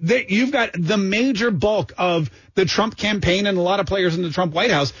Committee. You've got the major bulk of the Trump campaign and a lot of players in the Trump White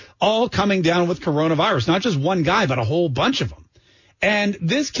House all coming down with coronavirus. Not just one guy, but a whole bunch of them. And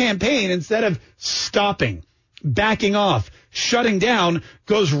this campaign, instead of stopping, backing off, shutting down,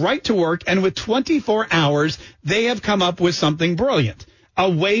 goes right to work. And with 24 hours, they have come up with something brilliant. A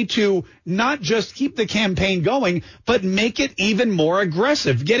way to not just keep the campaign going, but make it even more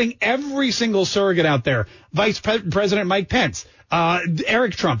aggressive, getting every single surrogate out there. Vice President Mike Pence,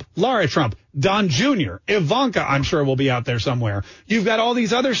 Eric Trump, Laura Trump, Don Jr., Ivanka, I'm sure, will be out there somewhere. You've got all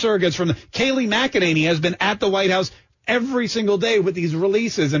these other surrogates from Kayleigh McEnany has been at the White House every single day with these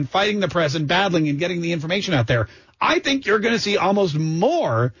releases and fighting the press and battling and getting the information out there. I think you're going to see almost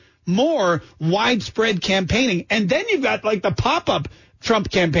more widespread campaigning. And then you've got like the pop-up Trump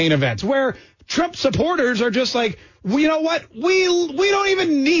campaign events where Trump supporters are just like, you know what? We don't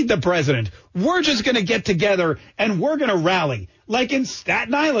even need the president. We're just going to get together and we're going to rally. Like in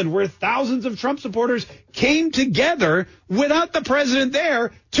Staten Island, where thousands of Trump supporters came together without the president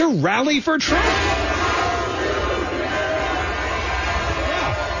there to rally for Trump.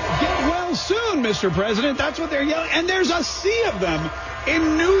 Yeah. Get well soon, Mr. President. That's what they're yelling. And there's a sea of them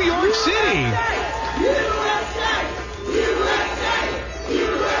in New York City.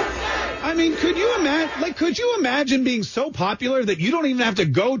 I mean, could you imagine being so popular that you don't even have to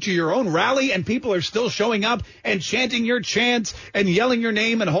go to your own rally and people are still showing up and chanting your chants and yelling your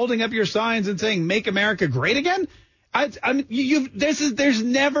name and holding up your signs and saying, "Make America Great Again"? There's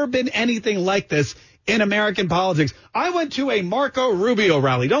never been anything like this in American politics. I went to a Marco Rubio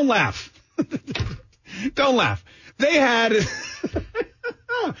rally. Don't laugh. Don't laugh. They had...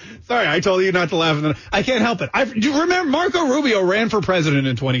 Sorry, I told you not to laugh. I can't help it. Do you remember Marco Rubio ran for president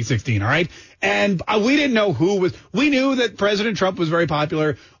in 2016, all right? And we didn't know who was. We knew that President Trump was very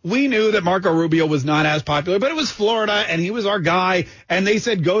popular. We knew that Marco Rubio was not as popular, but it was Florida, and he was our guy. And they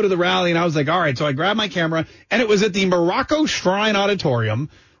said, go to the rally. And I was like, all right. So I grabbed my camera, and it was at the Morocco Shrine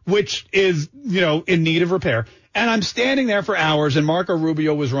Auditorium, which is, in need of repair. And I'm standing there for hours, and Marco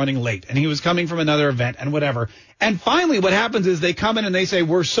Rubio was running late, and he was coming from another event and whatever. And finally what happens is they come in and they say,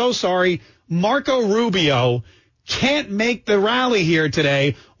 we're so sorry, Marco Rubio can't make the rally here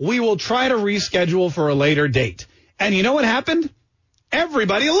today. We will try to reschedule for a later date. And you know what happened?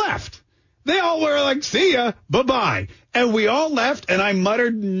 Everybody left. They all were like, see ya, bye-bye. And we all left, and I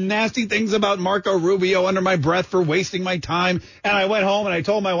muttered nasty things about Marco Rubio under my breath for wasting my time. And I went home and I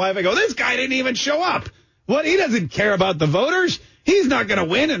told my wife, I go, this guy didn't even show up. What? He doesn't care about the voters. He's not going to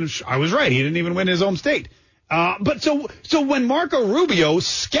win. And I was right. He didn't even win his home state. But so when Marco Rubio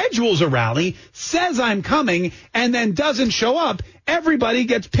schedules a rally, says I'm coming, and then doesn't show up, everybody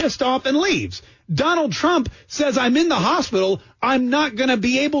gets pissed off and leaves. Donald Trump says I'm in the hospital. I'm not going to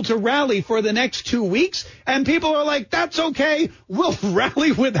be able to rally for the next 2 weeks. And people are like, that's okay. We'll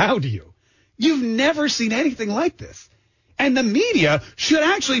rally without you. You've never seen anything like this. And the media should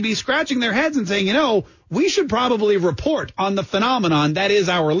actually be scratching their heads and saying, we should probably report on the phenomenon that is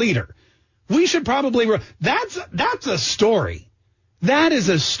our leader. We should probably that's a story. That is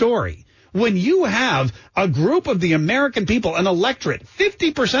a story. When you have a group of the American people, an electorate,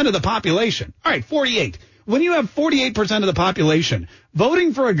 50% of the population, all right, 48. When you have 48% of the population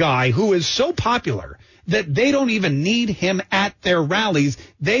voting for a guy who is so popular that they don't even need him at their rallies,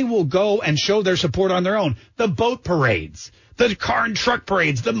 they will go and show their support on their own. The boat parades, the car and truck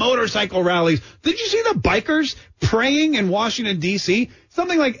parades, the motorcycle rallies. Did you see the bikers praying in Washington, D.C.?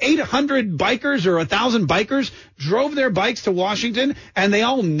 Something like 800 bikers or 1,000 bikers drove their bikes to Washington, and they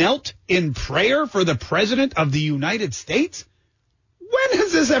all knelt in prayer for the President of the United States? When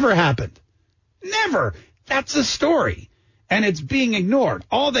has this ever happened? Never. That's a story. And it's being ignored.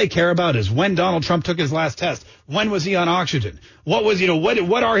 All they care about is when Donald Trump took his last test. When was he on oxygen? What was,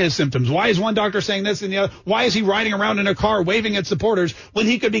 what are his symptoms? Why is one doctor saying this and the other? Why is he riding around in a car waving at supporters when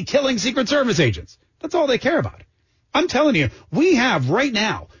he could be killing Secret Service agents? That's all they care about. I'm telling you, we have right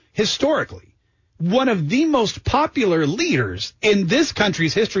now, historically, one of the most popular leaders in this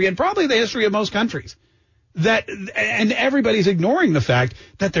country's history and probably the history of most countries. And everybody's ignoring the fact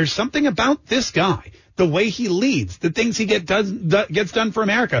that there's something about this guy. The way he leads, the things he gets done for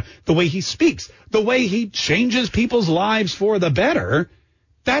America, the way he speaks, the way he changes people's lives for the better,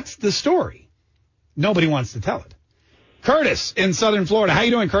 that's the story. Nobody wants to tell it. Curtis in Southern Florida. How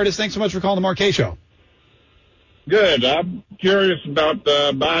you doing, Curtis? Thanks so much for calling the Marquez Show. Good. I'm curious about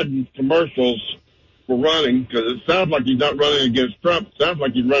Biden's commercials for running, because it sounds like he's not running against Trump. It sounds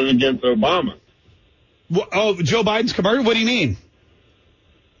like he's running against Obama. Oh, Joe Biden's commercial? What do you mean?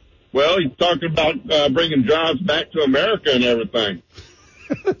 Well, he's talking about bringing jobs back to America and everything.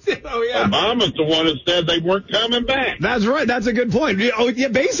 Oh, yeah. Obama's the one that said they weren't coming back. That's right. That's a good point. Oh, yeah,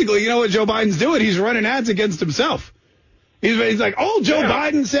 basically, you know what Joe Biden's doing? He's running ads against himself. He's like, Joe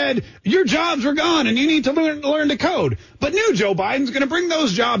Biden said your jobs were gone and you need to learn to code. But new Joe Biden's going to bring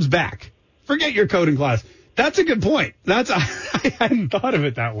those jobs back. Forget your coding class. That's a good point. I hadn't thought of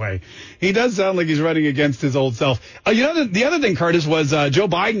it that way. He does sound like he's running against his old self. The other thing, Curtis, was Joe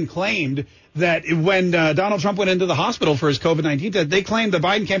Biden claimed that when Donald Trump went into the hospital for his COVID-19 test, they claimed the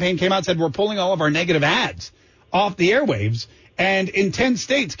Biden campaign came out and said, we're pulling all of our negative ads off the airwaves. And in 10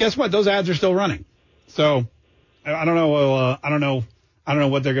 states, guess what? Those ads are still running. So I don't know. I don't know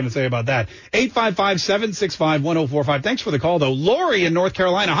what they're going to say about that. 855-765-1045. Thanks for the call, though. Lori in North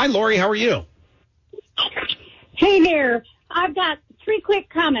Carolina. Hi, Lori. How are you? Hey there. I've got 3 quick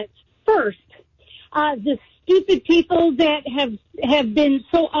comments. First, the stupid people that have been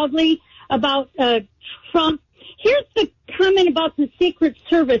so ugly about Trump. here's the comment about the Secret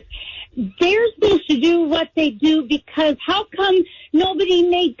Service. They're supposed to do what they do because how come nobody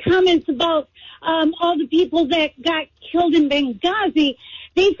made comments about all the people that got killed in Benghazi?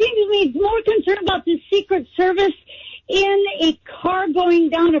 They seem to be more concerned about the Secret Service in a car going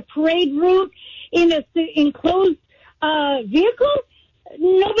down a parade route in an enclosed vehicle.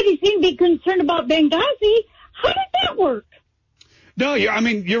 Nobody seemed to be concerned about Benghazi. How did that work? No,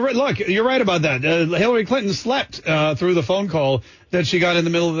 you're right. Look, you're right about that. Hillary Clinton slept through the phone call that she got in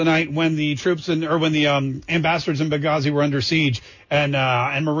the middle of the night when the troops when the ambassadors in Benghazi were under siege and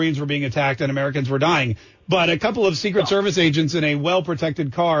Marines were being attacked and Americans were dying. But a couple of Secret Service agents in a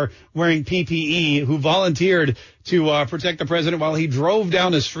well-protected car wearing PPE who volunteered to protect the president while he drove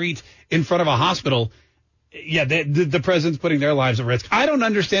down a street in front of a hospital. Yeah, the president's putting their lives at risk. I don't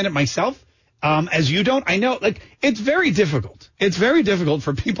understand it myself. As you don't, I know, like, it's very difficult. It's very difficult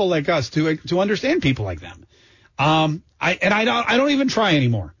for people like us to understand people like them. I don't even try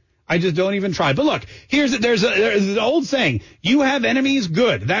anymore. I just don't even try. But look, there's an old saying, you have enemies,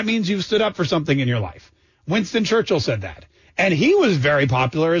 good. That means you've stood up for something in your life. Winston Churchill said that. And he was very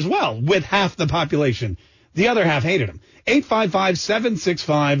popular as well, with half the population. The other half hated him.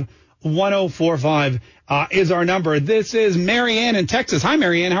 855-765-1045 is our number. This is Marianne in Texas. Hi,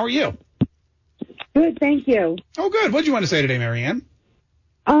 Marianne. How are you? Good, thank you. Oh, good. What do you want to say today, Marianne?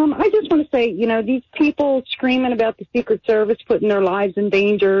 I just want to say, these people screaming about the Secret Service putting their lives in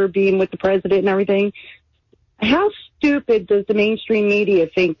danger, being with the president and everything. How stupid does the mainstream media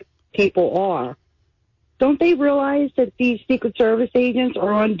think people are? Don't they realize that these Secret Service agents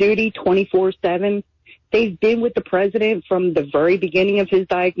are on duty 24/7? They've been with the president from the very beginning of his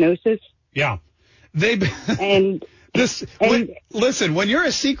diagnosis. Yeah. Listen, when you're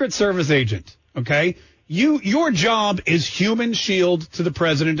a Secret Service agent, okay, your job is human shield to the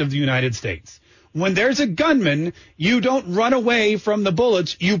president of the United States. When there's a gunman, you don't run away from the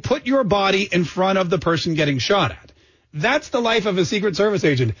bullets. You put your body in front of the person getting shot at. That's the life of a Secret Service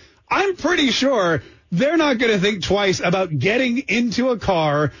agent. I'm pretty sure they're not going to think twice about getting into a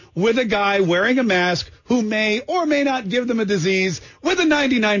car with a guy wearing a mask who may or may not give them a disease with a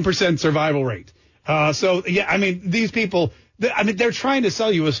 99% survival rate. These people, they're trying to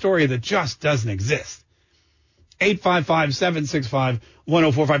sell you a story that just doesn't exist.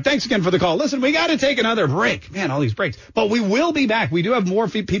 855-765-1045. Thanks again for the call. Listen, we got to take another break. Man, all these breaks. But we will be back. We do have more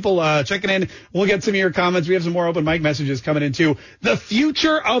people checking in. We'll get some of your comments. We have some more open mic messages coming in, too. The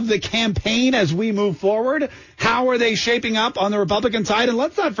future of the campaign as we move forward. How are they shaping up on the Republican side? And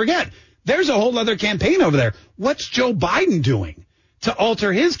let's not forget, there's a whole other campaign over there. What's Joe Biden doing to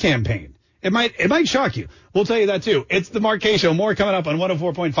alter his campaign? It might shock you. We'll tell you that, too. It's the Mark Kaye Show. More coming up on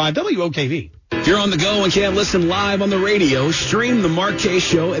 104.5 WOKV. If you're on the go and can't listen live on the radio, stream the Mark Kaye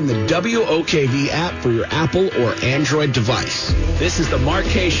Show in the WOKV app for your Apple or Android device. This is the Mark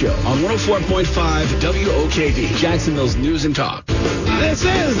Kaye Show on 104.5 WOKV, Jacksonville's News and Talk. This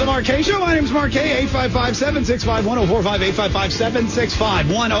is the Mark Kaye Show. My name's Mark Kaye. 855-765-1045.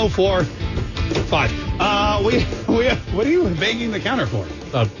 855-765-1045. What are you banging the counter for?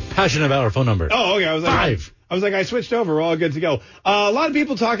 Passionate about our phone number. Oh, okay. I was like, I switched over. We're all good to go. A lot of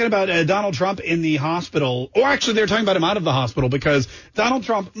people talking about Donald Trump in the hospital, or actually they're talking about him out of the hospital because Donald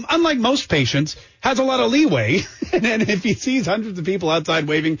Trump, unlike most patients, has a lot of leeway. And if he sees hundreds of people outside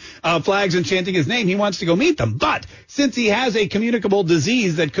waving flags and chanting his name, he wants to go meet them. But since he has a communicable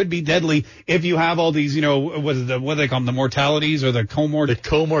disease that could be deadly if you have all these, what do they call them, the mortalities or the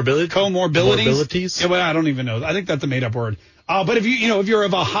comorbidities? Yeah, well, I don't even know. I think that's a made-up word. But if if you're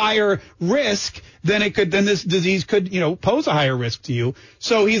of a higher risk, then this disease could, pose a higher risk to you.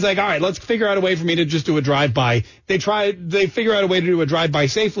 So he's like, all right, let's figure out a way for me to just do a drive-by. They figure out a way to do a drive-by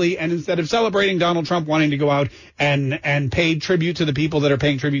safely. And instead of celebrating Donald Trump wanting to go out and pay tribute to the people that are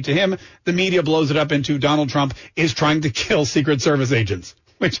paying tribute to him, the media blows it up into Donald Trump is trying to kill Secret Service agents,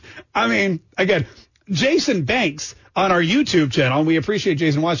 which, again, Jason Banks on our YouTube channel, and we appreciate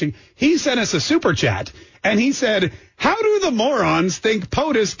Jason watching, he sent us a super chat, and he said, how do the morons think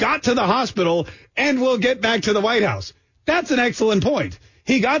POTUS got to the hospital and will get back to the White House? That's an excellent point.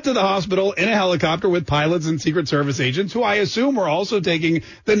 He got to the hospital in a helicopter with pilots and Secret Service agents who I assume were also taking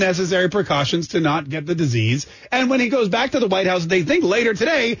the necessary precautions to not get the disease. And when he goes back to the White House, they think later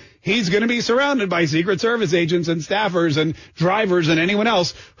today he's going to be surrounded by Secret Service agents and staffers and drivers and anyone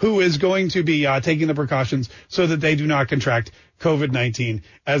else who is going to be taking the precautions so that they do not contract COVID-19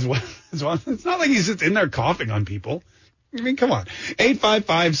 as well. It's not like he's just in there coughing on people. Come on.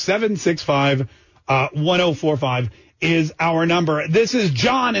 855-765-1045 is our number. This is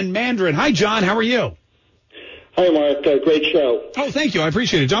John in Mandarin. Hi, John. How are you? Hi, Mark. Great show. Oh, thank you. I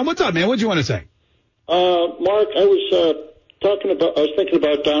appreciate it. John, what's up, man? What do you want to say? Mark, I was thinking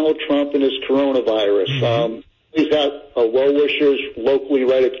about Donald Trump and his coronavirus. Mm-hmm. He's got well-wishers locally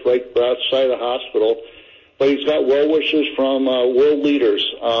right outside the hospital, but he's got well-wishers from world leaders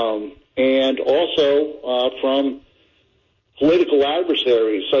and also from political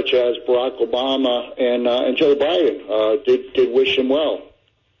adversaries such as Barack Obama and Joe Biden did wish him well.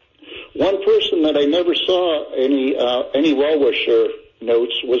 One person that I never saw any well-wisher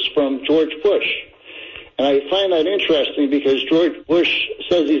notes was from George Bush. And I find that interesting because George Bush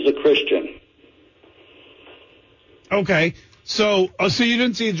says he's a Christian. Okay. So you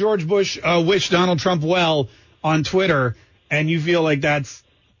didn't see George Bush wish Donald Trump well on Twitter, and you feel like that's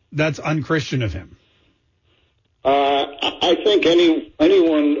unchristian of him? I think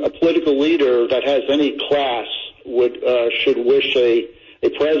anyone, a political leader that has any class, should wish a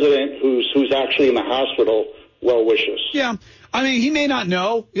president who's actually in the hospital well wishes. Yeah. I mean, he may not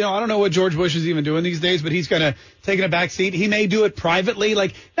know. I don't know what George Bush is even doing these days, but he's kind of taking a back seat. He may do it privately.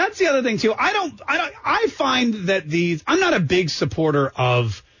 Like, that's the other thing, too. I find that I'm not a big supporter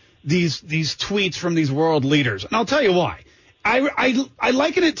of these tweets from these world leaders. And I'll tell you why. I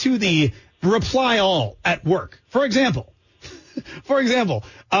liken it to the reply all at work. For example,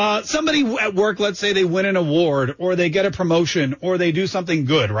 somebody at work, let's say they win an award or they get a promotion or they do something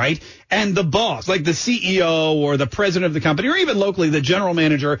good, right? And the boss, like the CEO or the president of the company or even locally the general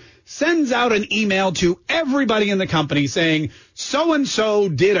manager, sends out an email to everybody in the company saying, so-and-so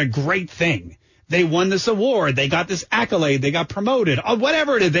did a great thing. They won this award. They got this accolade. They got promoted.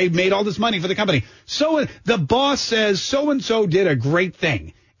 Whatever it is, they made all this money for the company. So the boss says so-and-so did a great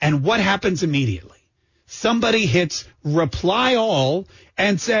thing. And what happens immediately? Somebody hits reply all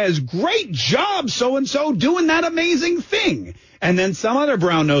and says, great job, so-and-so, doing that amazing thing. And then some other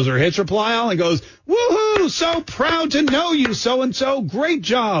brown noser hits reply all and goes, woohoo, so proud to know you, so-and-so, great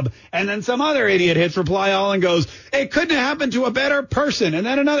job. And then some other idiot hits reply all and goes, it couldn't have happened to a better person. And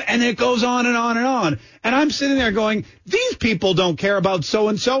then another, and it goes on and on and on. And I'm sitting there going, these people don't care about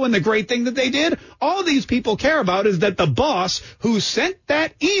so-and-so and the great thing that they did. All these people care about is that the boss who sent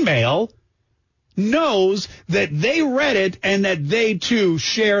that email knows that they read it and that they, too,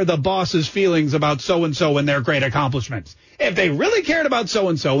 share the boss's feelings about so-and-so and their great accomplishments. If they really cared about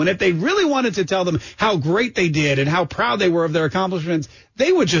so-and-so and if they really wanted to tell them how great they did and how proud they were of their accomplishments,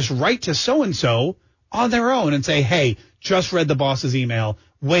 they would just write to so-and-so on their own and say, hey, just read the boss's email.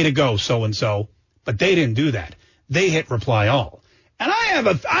 Way to go, so-and-so. But they didn't do that. They hit reply all. And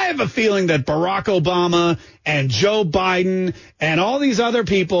I have a feeling that Barack Obama and Joe Biden and all these other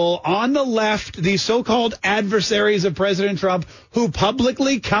people on the left, these so-called adversaries of President Trump, who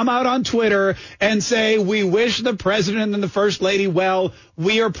publicly come out on Twitter and say, we wish the president and the first lady well,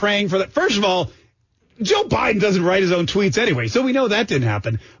 we are praying for that. First of all, Joe Biden doesn't write his own tweets anyway, so we know that didn't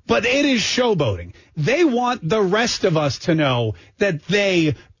happen. But it is showboating. They want the rest of us to know that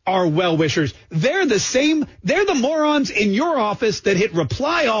they are well-wishers. They're the morons in your office that hit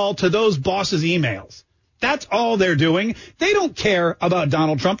reply all to those bosses' emails. That's all they're doing. They don't care about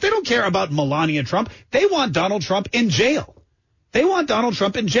Donald Trump. They don't care about Melania Trump. They want Donald Trump in jail. They want Donald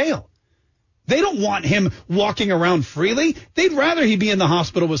Trump in jail. They don't want him walking around freely. They'd rather he be in the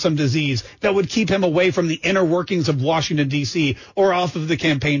hospital with some disease that would keep him away from the inner workings of Washington, D.C. or off of the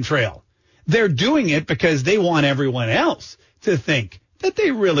campaign trail. They're doing it because they want everyone else to think that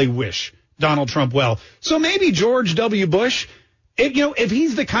they really wish Donald Trump well. So maybe George W. Bush, if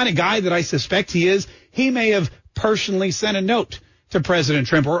he's the kind of guy that I suspect he is, he may have personally sent a note to President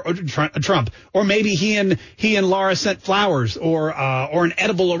Trump or maybe he and Laura sent flowers or an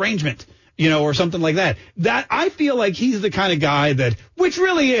edible arrangement, or something like that. That I feel like he's the kind of guy that, which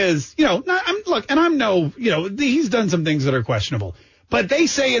really is, he's done some things that are questionable. But they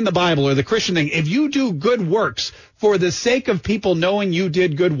say in the Bible, or the Christian thing, if you do good works for the sake of people knowing you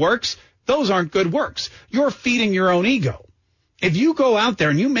did good works, those aren't good works. You're feeding your own ego. If you go out there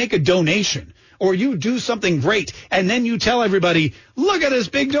and you make a donation or you do something great and then you tell everybody, look at this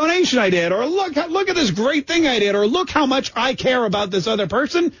big donation I did, or look at this great thing I did, or look how much I care about this other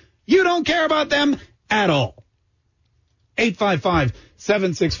person, you don't care about them at all.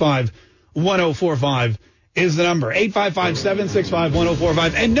 855-765-1045. Is the number.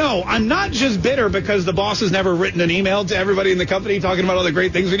 855-765-1045. And no, I'm not just bitter because the boss has never written an email to everybody in the company talking about all the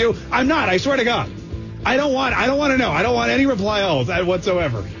great things we do. I'm not. I swear to God. I don't want to know. I don't want any reply alls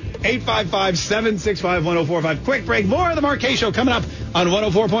whatsoever. 855-765-1045. Quick break. More of the Mark Kaye Show coming up on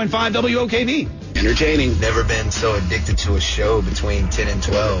 104.5 WOKV. Entertaining. Never been so addicted to a show between 10 and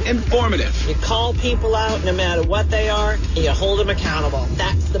 12. Informative. You call people out no matter what they are, and you hold them accountable.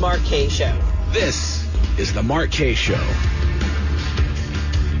 That's the Mark Kaye Show. This is the Mark Kaye Show.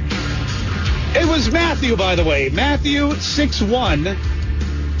 It was Matthew, by the way. Matthew 6:1.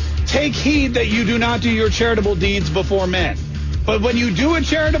 Take heed that you do not do your charitable deeds before men. But when you do a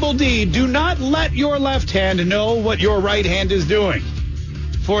charitable deed, do not let your left hand know what your right hand is doing.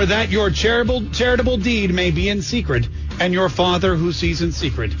 For that your charitable deed may be in secret, and your Father who sees in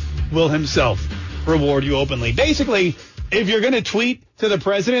secret will himself reward you openly. Basically, if you're going to tweet to the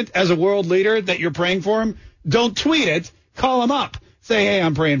president as a world leader that you're praying for him, don't tweet it. Call him up. Say, hey,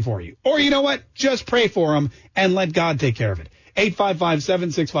 I'm praying for you. Or you know what? Just pray for him and let God take care of it.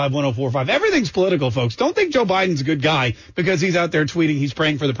 855-765-1045. Everything's political, folks. Don't think Joe Biden's a good guy because he's out there tweeting he's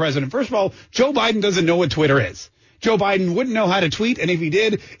praying for the president. First of all, Joe Biden doesn't know what Twitter is. Joe Biden wouldn't know how to tweet, and if he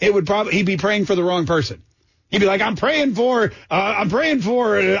did, he'd be praying for the wrong person. He'd be like, I'm praying for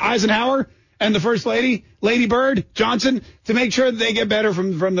Eisenhower and the First Lady, Lady Bird Johnson, to make sure that they get better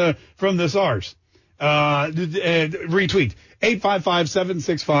from the SARS. Retweet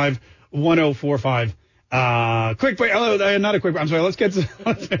 855-765-1045. Quick break. Oh, not a quick break. I'm sorry. Let's get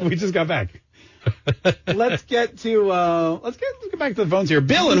we just got back. Let's get back to the phones here.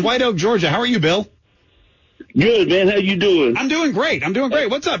 Bill in White Oak, Georgia. How are you, Bill? Good, man. How you doing? I'm doing great.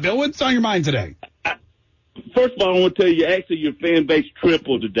 What's up, Bill? What's on your mind today? First of all, I want to tell you, actually, your fan base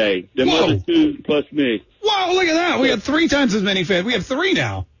tripled today. The other two plus me. Whoa, look at that. We got 3 times as many fans. We have 3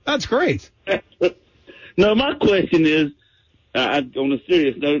 now. That's great. No, my question is, on a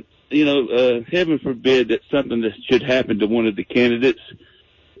serious note, heaven forbid that something that should happen to one of the candidates.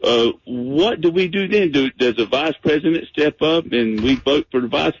 What do we do then? Does the vice president step up and we vote for the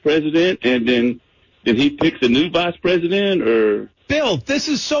vice president and then he picks a new vice president? Or Bill, this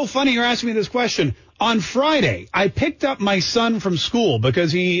is so funny you're asking me this question. On Friday, I picked up my son from school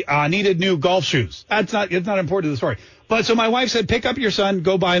because he needed new golf shoes. It's not important to the story. But so my wife said, pick up your son,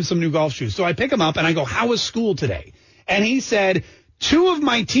 go buy him some new golf shoes. So I pick him up and I go, how was school today? And he said, 2 of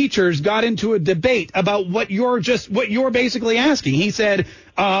my teachers got into a debate about what you're basically asking. He said,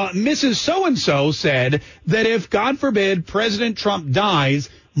 Mrs. So-and-so said that if, God forbid, President Trump dies,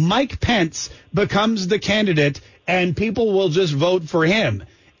 Mike Pence becomes the candidate and people will just vote for him.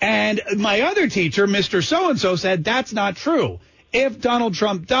 And my other teacher, Mr. So-and-so, said that's not true. If Donald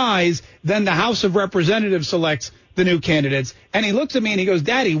Trump dies, then the House of Representatives selects the new candidates. And he looks at me and he goes,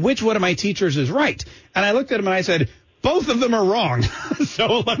 Daddy, which one of my teachers is right? And I looked at him and I said, both of them are wrong.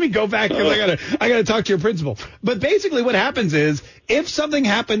 So let me go back because I gotta talk to your principal. But basically what happens is if something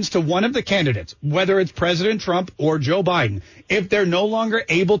happens to one of the candidates, whether it's President Trump or Joe Biden, if they're no longer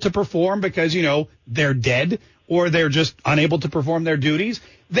able to perform because, they're dead or they're just unable to perform their duties,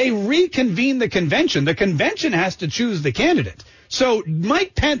 they reconvene the convention. The convention has to choose the candidate. So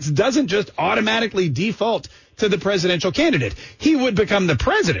Mike Pence doesn't just automatically default to the presidential candidate. He would become the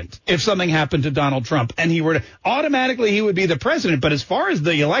president if something happened to Donald Trump, and he would be the president. But as far as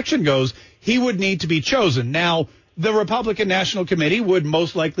the election goes, he would need to be chosen. Now, the Republican National Committee would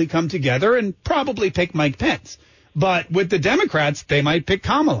most likely come together and probably pick Mike Pence. But with the Democrats, they might pick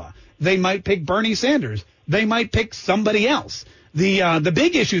Kamala. They might pick Bernie Sanders. They might pick somebody else. The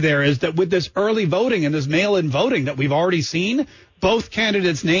big issue there is that with this early voting and this mail-in voting that we've already seen, both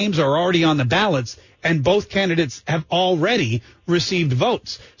candidates' names are already on the ballots, and both candidates have already received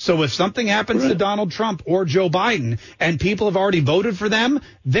votes. So if something happens to Donald Trump or Joe Biden and people have already voted for them,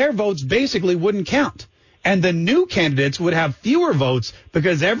 their votes basically wouldn't count. And the new candidates would have fewer votes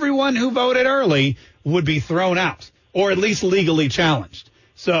because everyone who voted early would be thrown out or at least legally challenged.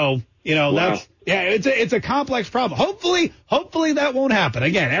 So, it's a complex problem. Hopefully that won't happen.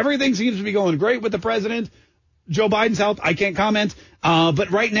 Again, everything seems to be going great with the president. Joe Biden's health, I can't comment.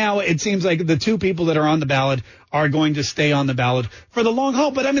 But right now, it seems like the 2 people that are on the ballot are going to stay on the ballot for the long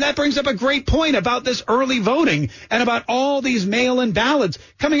haul. But, that brings up a great point about this early voting and about all these mail-in ballots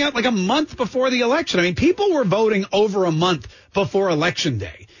coming out like a month before the election. People were voting over a month before Election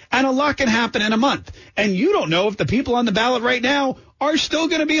Day. And a lot can happen in a month. And you don't know if the people on the ballot right now are still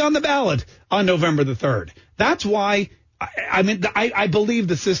going to be on the ballot on November the 3rd. That's why, I believe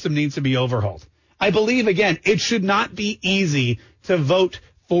the system needs to be overhauled. I believe, again, it should not be easy to vote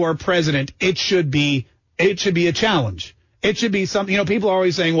for president. It should be a challenge. It should be something, people are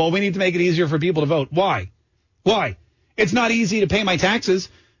always saying, well, we need to make it easier for people to vote. Why? It's not easy to pay my taxes.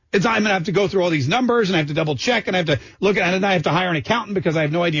 I'm going to have to go through all these numbers and I have to double check and I have to look at it and I have to hire an accountant because I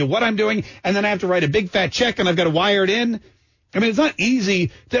have no idea what I'm doing. And then I have to write a big fat check and I've got to wire it in. It's not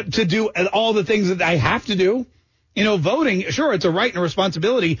easy to do all the things that I have to do. Voting, sure, it's a right and a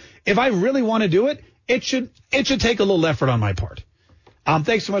responsibility. If I really want to do it, it should take a little effort on my part.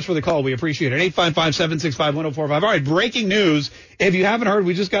 Thanks so much for the call. We appreciate it. 855-765-1045. All right, breaking news. If you haven't heard,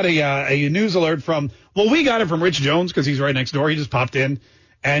 we just got a news alert we got it from Rich Jones because he's right next door. He just popped in.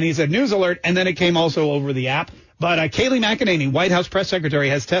 And he said, news alert, and then it came also over the app. But Kayleigh McEnany, White House press secretary,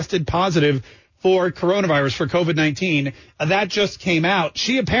 has tested positive for coronavirus, for COVID-19. That just came out.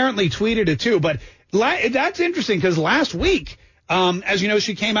 She apparently tweeted it too. But that's interesting because last week, as you know,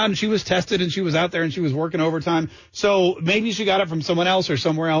 she came out and she was tested and she was out there and she was working overtime. So maybe she got it from someone else or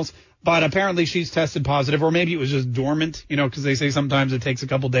somewhere else. But apparently she's tested positive, or maybe it was just dormant, because they say sometimes it takes a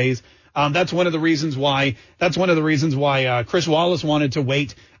couple days. That's one of the reasons why Chris Wallace wanted to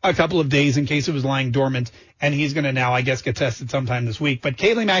wait a couple of days in case it was lying dormant. And he's going to now, I guess, get tested sometime this week. But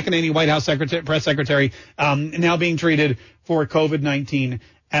Kayleigh McEnany, White House press secretary, now being treated for COVID-19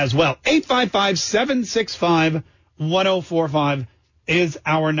 as well. 855-765-1045 is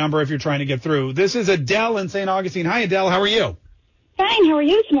our number if you're trying to get through. This is Adele in St. Augustine. Hi, Adele. How are you? Fine. How are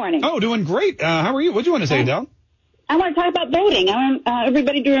you this morning? Oh, doing great. How are you? What do you want to say, Adele? I want to talk about voting. I want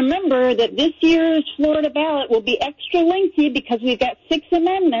everybody to remember that this year's Florida ballot will be extra lengthy because we've got 6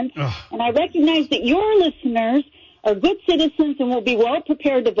 amendments. And I recognize that your listeners are good citizens and will be well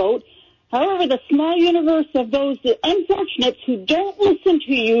prepared to vote. However, the small universe of those unfortunates who don't listen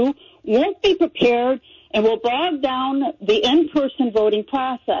to you won't be prepared and will bog down the in-person voting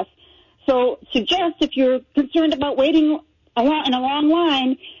process. So suggest if you're concerned about waiting in a long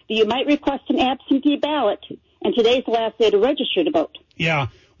line, that you might request an absentee ballot. And today's the last day to register to vote. Yeah.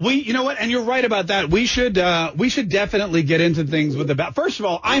 You know what? And you're right about that. We should definitely get into things with the ballot. First of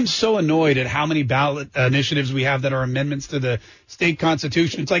all, I'm so annoyed at how many ballot initiatives we have that are amendments to the state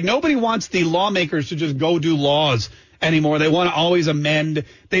constitution. It's like nobody wants the lawmakers to just go do laws anymore. They want to always amend.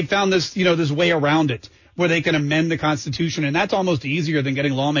 They found this, this way around it, where they can amend the Constitution, and that's almost easier than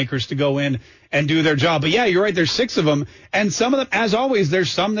getting lawmakers to go in and do their job. But yeah, you're right. There's 6 of them, and some of them, as always, there's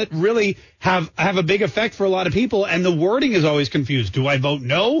some that really have a big effect for a lot of people, and the wording is always confused. Do I vote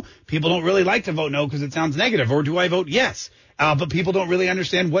no? People don't really like to vote no because it sounds negative. Or do I vote yes? But people don't really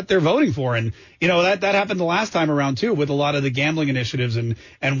understand what they're voting for, and that happened the last time around too with a lot of the gambling initiatives and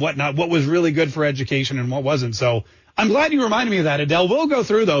whatnot. What was really good for education and what wasn't. So I'm glad you reminded me of that, Adele. We'll go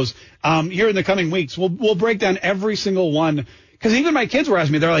through those here in the coming weeks. We'll break down every single one, because even my kids were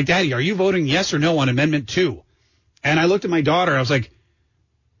asking me, they're like, Daddy, are you voting yes or no on Amendment 2? And I looked at my daughter, I was like,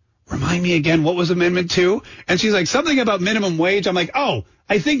 remind me again, what was Amendment 2? And she's like, something about minimum wage. I'm like, oh,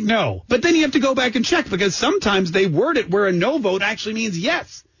 I think no. But then you have to go back and check, because sometimes they word it where a no vote actually means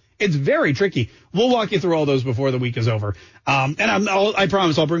yes. It's very tricky. We'll walk you through all those before the week is over. And I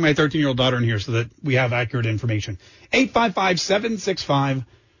promise I'll bring my 13-year-old daughter in here so that we have accurate information.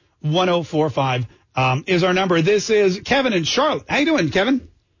 855-765-1045 is our number. This is Kevin in Charlotte. How you doing, Kevin?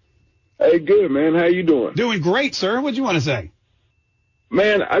 Hey, good, man. How you doing? Doing great, sir. What do you want to say?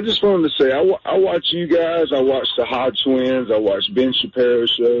 Man, I just wanted to say, I watch you guys. I watch the Hodge Twins. I watch Ben Shapiro's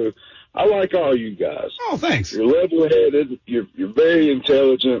show. I like all you guys. Oh, thanks. You're level-headed. You're very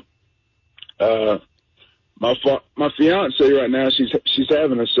intelligent. My fiance right now, she's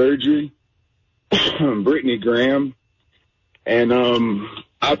having a surgery, Brittany Graham, and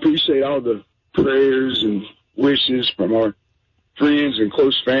I appreciate all the prayers and wishes from our friends and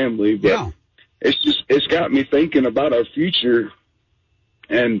close family, but it's got me thinking about our future.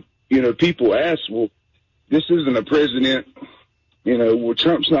 And people ask, well, this isn't a president.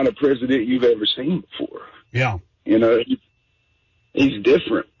 Trump's not a president you've ever seen before. Yeah. He's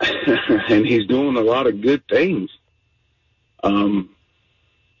different, and he's doing a lot of good things. Joe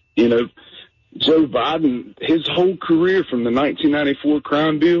Biden, his whole career from the 1994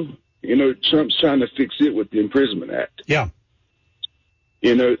 crime bill, Trump's trying to fix it with the Imprisonment Act. Yeah.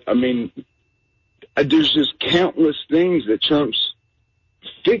 There's just countless things that Trump's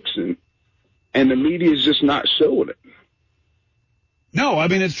fixing, and the media is just not showing it. No, I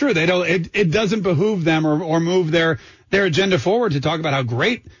mean, it's true. They don't. It doesn't behoove them or move their agenda forward to talk about how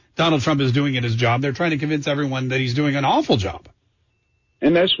great Donald Trump is doing at his job. They're trying to convince everyone that he's doing an awful job.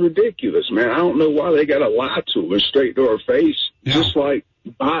 And that's ridiculous, man. I don't know why they got to lie to us straight to our face, just like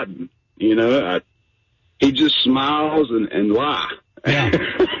Biden. He just smiles and lie.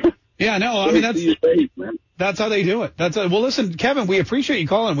 Yeah. Yeah, no, I mean, that's how they do it. Well, listen, Kevin, we appreciate you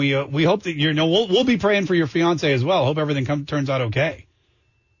calling. We hope that we'll be praying for your fiance as well. Hope everything turns out okay.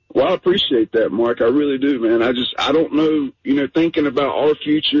 Well, I appreciate that, Mark. I really do, man. I don't know, thinking about our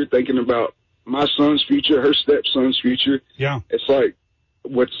future, thinking about my son's future, her stepson's future. Yeah. It's like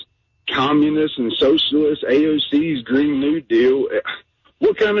what's communist and socialist, AOC's Green New Deal.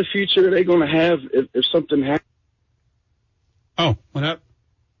 What kind of future are they going to have if something happens? Oh, what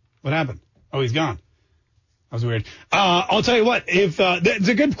happened? Oh, he's gone. That was weird. I'll tell you what, if it's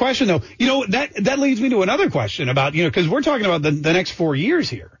a good question, though. That leads me to another question about, because we're talking about the next 4 years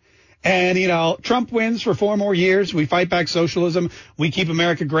here. And, you know, Trump wins for 4 more years. We fight back socialism. We keep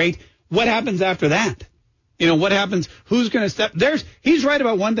America great. What happens after that? You know, what happens? Who's going to step? He's right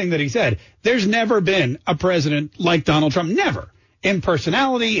about one thing that he said. There's never been a president like Donald Trump. Never. In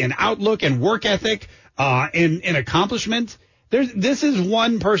personality, in outlook, in work ethic, in accomplishment. This is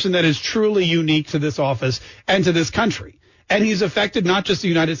one person that is truly unique to this office and to this country. And he's affected not just the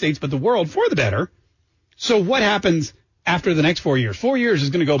United States, but the world for the better. So what happens after the next 4 years? 4 years is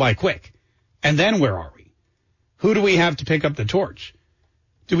going to go by quick. And then where are we? Who do we have to pick up the torch?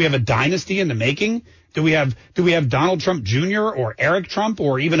 Do we have a dynasty in the making? Do we have Donald Trump Jr. or Eric Trump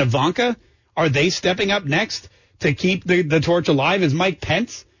or even Ivanka? Are they stepping up next to keep the torch alive? Is Mike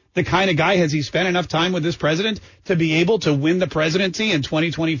Pence the kind of guy, has he spent enough time with this president to be able to win the presidency in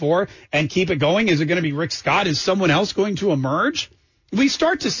 2024 and keep it going? Is it going to be Rick Scott? Is someone else going to emerge? We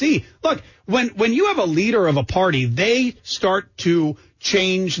start to see, look, when you have a leader of a party, they start to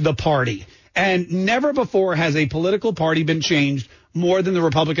change the party. And never before has a political party been changed more than the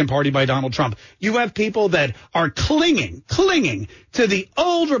Republican Party by Donald Trump. You have people that are clinging to the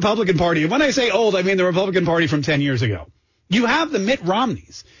old Republican Party. And when I say old, I mean the Republican Party from 10 years ago. You have the Mitt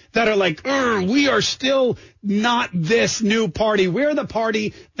Romneys that are like, we are still not this new party. We're the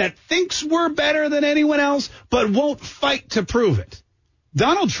party that thinks we're better than anyone else, but won't fight to prove it.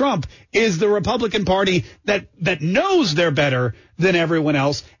 Donald Trump is the Republican Party that knows they're better than everyone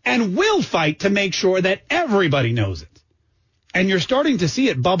else and will fight to make sure that everybody knows it. And you're starting to see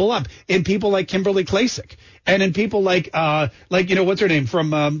it bubble up in people like Kimberly Klacik and in people like what's her name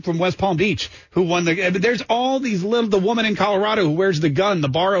from West Palm Beach who won there's all these the woman in Colorado who wears the gun, the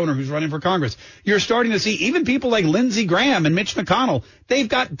bar owner who's running for Congress. You're starting to see even people like Lindsey Graham and Mitch McConnell. They've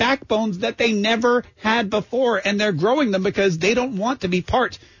got backbones that they never had before, and they're growing them because they don't want to be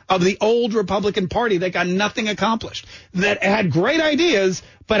part of the old Republican Party that got nothing accomplished, that had great ideas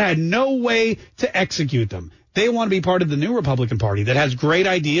but had no way to execute them. They want to be part of the new Republican Party that has great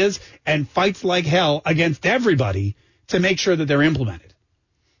ideas and fights like hell against everybody to make sure that they're implemented.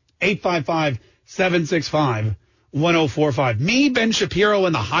 855-765-1045. Me, Ben Shapiro,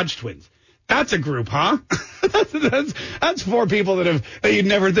 and the Hodge twins. That's a group, huh? that's 4 people that you'd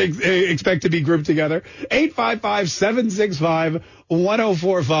never expect to be grouped together.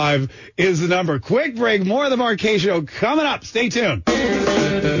 855-765-1045 is the number. Quick break. More of the Mark Kaye Show coming up. Stay tuned.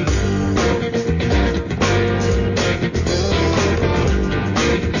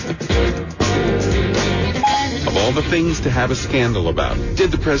 All the things to have a scandal about.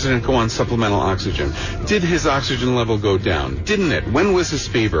 Did the president go on supplemental oxygen? Did his oxygen level go down? Didn't it? When was his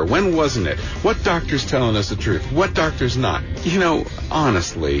fever? When wasn't it? What doctor's telling us the truth? What doctor's not? You know,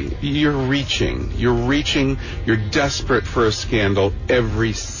 honestly, you're reaching. You're desperate for a scandal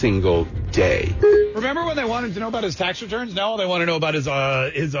every single day. Remember when they wanted to know about his tax returns? No, they want to know about his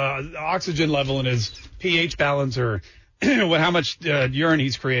oxygen level and his pH balance or how much urine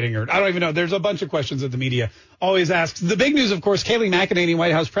he's creating. Or I don't even know. There's a bunch of questions that the media always asks. The big news, of course, Kayleigh McEnany,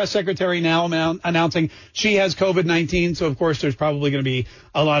 White House press secretary, now announcing she has COVID-19. So, of course, there's probably going to be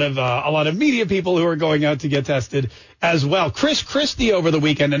a lot of media people who are going out to get tested as well. Chris Christie over the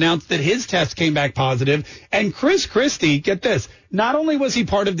weekend announced that his test came back positive. And Chris Christie, get this, not only was he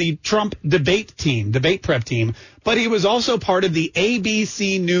part of the Trump debate prep team, but he was also part of the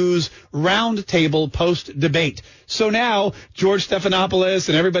ABC News roundtable post-debate. So now George Stephanopoulos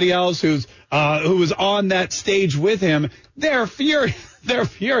and everybody else who was on that stage with him, they're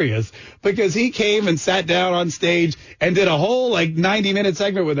furious because he came and sat down on stage and did a whole 90-minute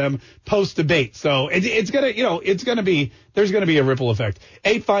segment with them post-debate. So there's going to be a ripple effect.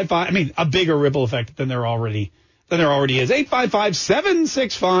 855, a bigger ripple effect than there already is.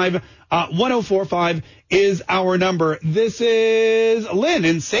 855-765-1045 is our number. This is Lynn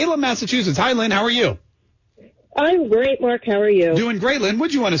in Salem, Massachusetts. Hi, Lynn. How are you? I'm great, Mark. How are you? Doing great, Lynn.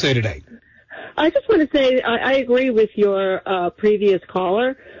 What do you want to say today? I just want to say I agree with your previous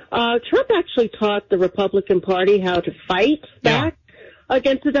caller. Trump actually taught the Republican Party how to fight back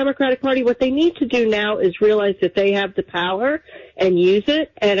against the Democratic Party. What they need to do now is realize that they have the power and use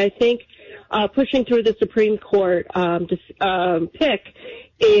it. And I think pushing through the Supreme Court pick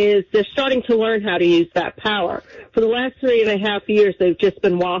is they're starting to learn how to use that power. For the last 3.5 years, they've just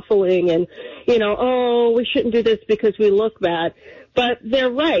been waffling and, we shouldn't do this because we look bad. But they're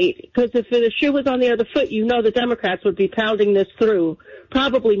right, because if the shoe was on the other foot, the Democrats would be pounding this through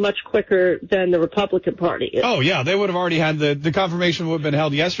probably much quicker than the Republican Party is. Oh, yeah, they would have already had the confirmation would have been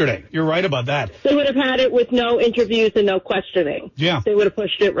held yesterday. You're right about that. They would have had it with no interviews and no questioning. Yeah. They would have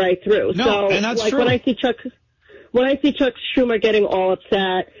pushed it right through. No, and that's true. When I see Chuck Schumer getting all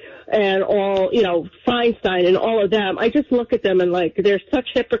upset, and all, Feinstein and all of them, I just look at them and they're such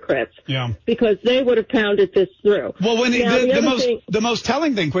hypocrites. Yeah. Because they would have pounded this through. Well, when now, the most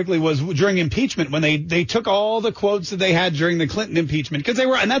telling thing quickly was during impeachment when they took all the quotes that they had during the Clinton impeachment, because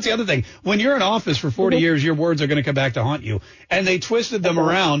and that's the other thing. When you're in office for 40 years, your words are going to come back to haunt you. And they twisted them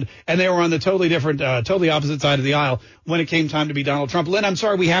around, and they were on the totally opposite side of the aisle when it came time to be Donald Trump. Lynn, I'm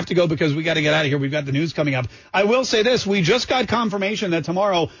sorry, we have to go because we got to get out of here. We've got the news coming up. I will say this. We just got confirmation that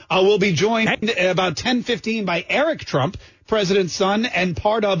tomorrow we'll be joined about 10:15 by Eric Trump, President's son and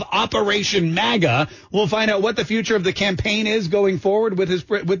part of Operation MAGA. We'll find out what the future of the campaign is going forward with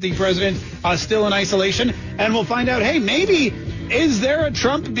the president still in isolation. And we'll find out, hey, maybe is there a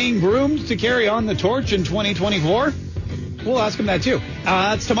Trump being groomed to carry on the torch in 2024? We'll ask him that, too.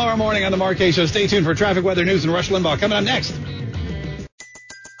 That's tomorrow morning on The Mark Kaye Show. Stay tuned for traffic, weather, news, and Rush Limbaugh coming up next.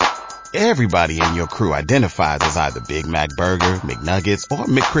 Everybody in your crew identifies as either Big Mac Burger, McNuggets, or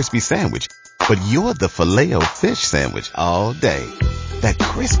McCrispy Sandwich. But you're the Filet-O-Fish Sandwich all day. That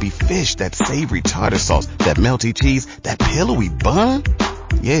crispy fish, that savory tartar sauce, that melty cheese, that pillowy bun.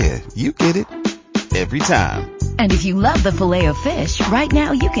 Yeah, you get it. Every time. And if you love the Filet-O-Fish, right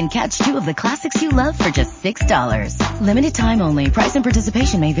now you can catch two of the classics you love for just $6. Limited time only. Price and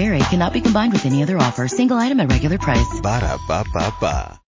participation may vary. Cannot be combined with any other offer. Single item at regular price. Ba-da-ba-ba-ba.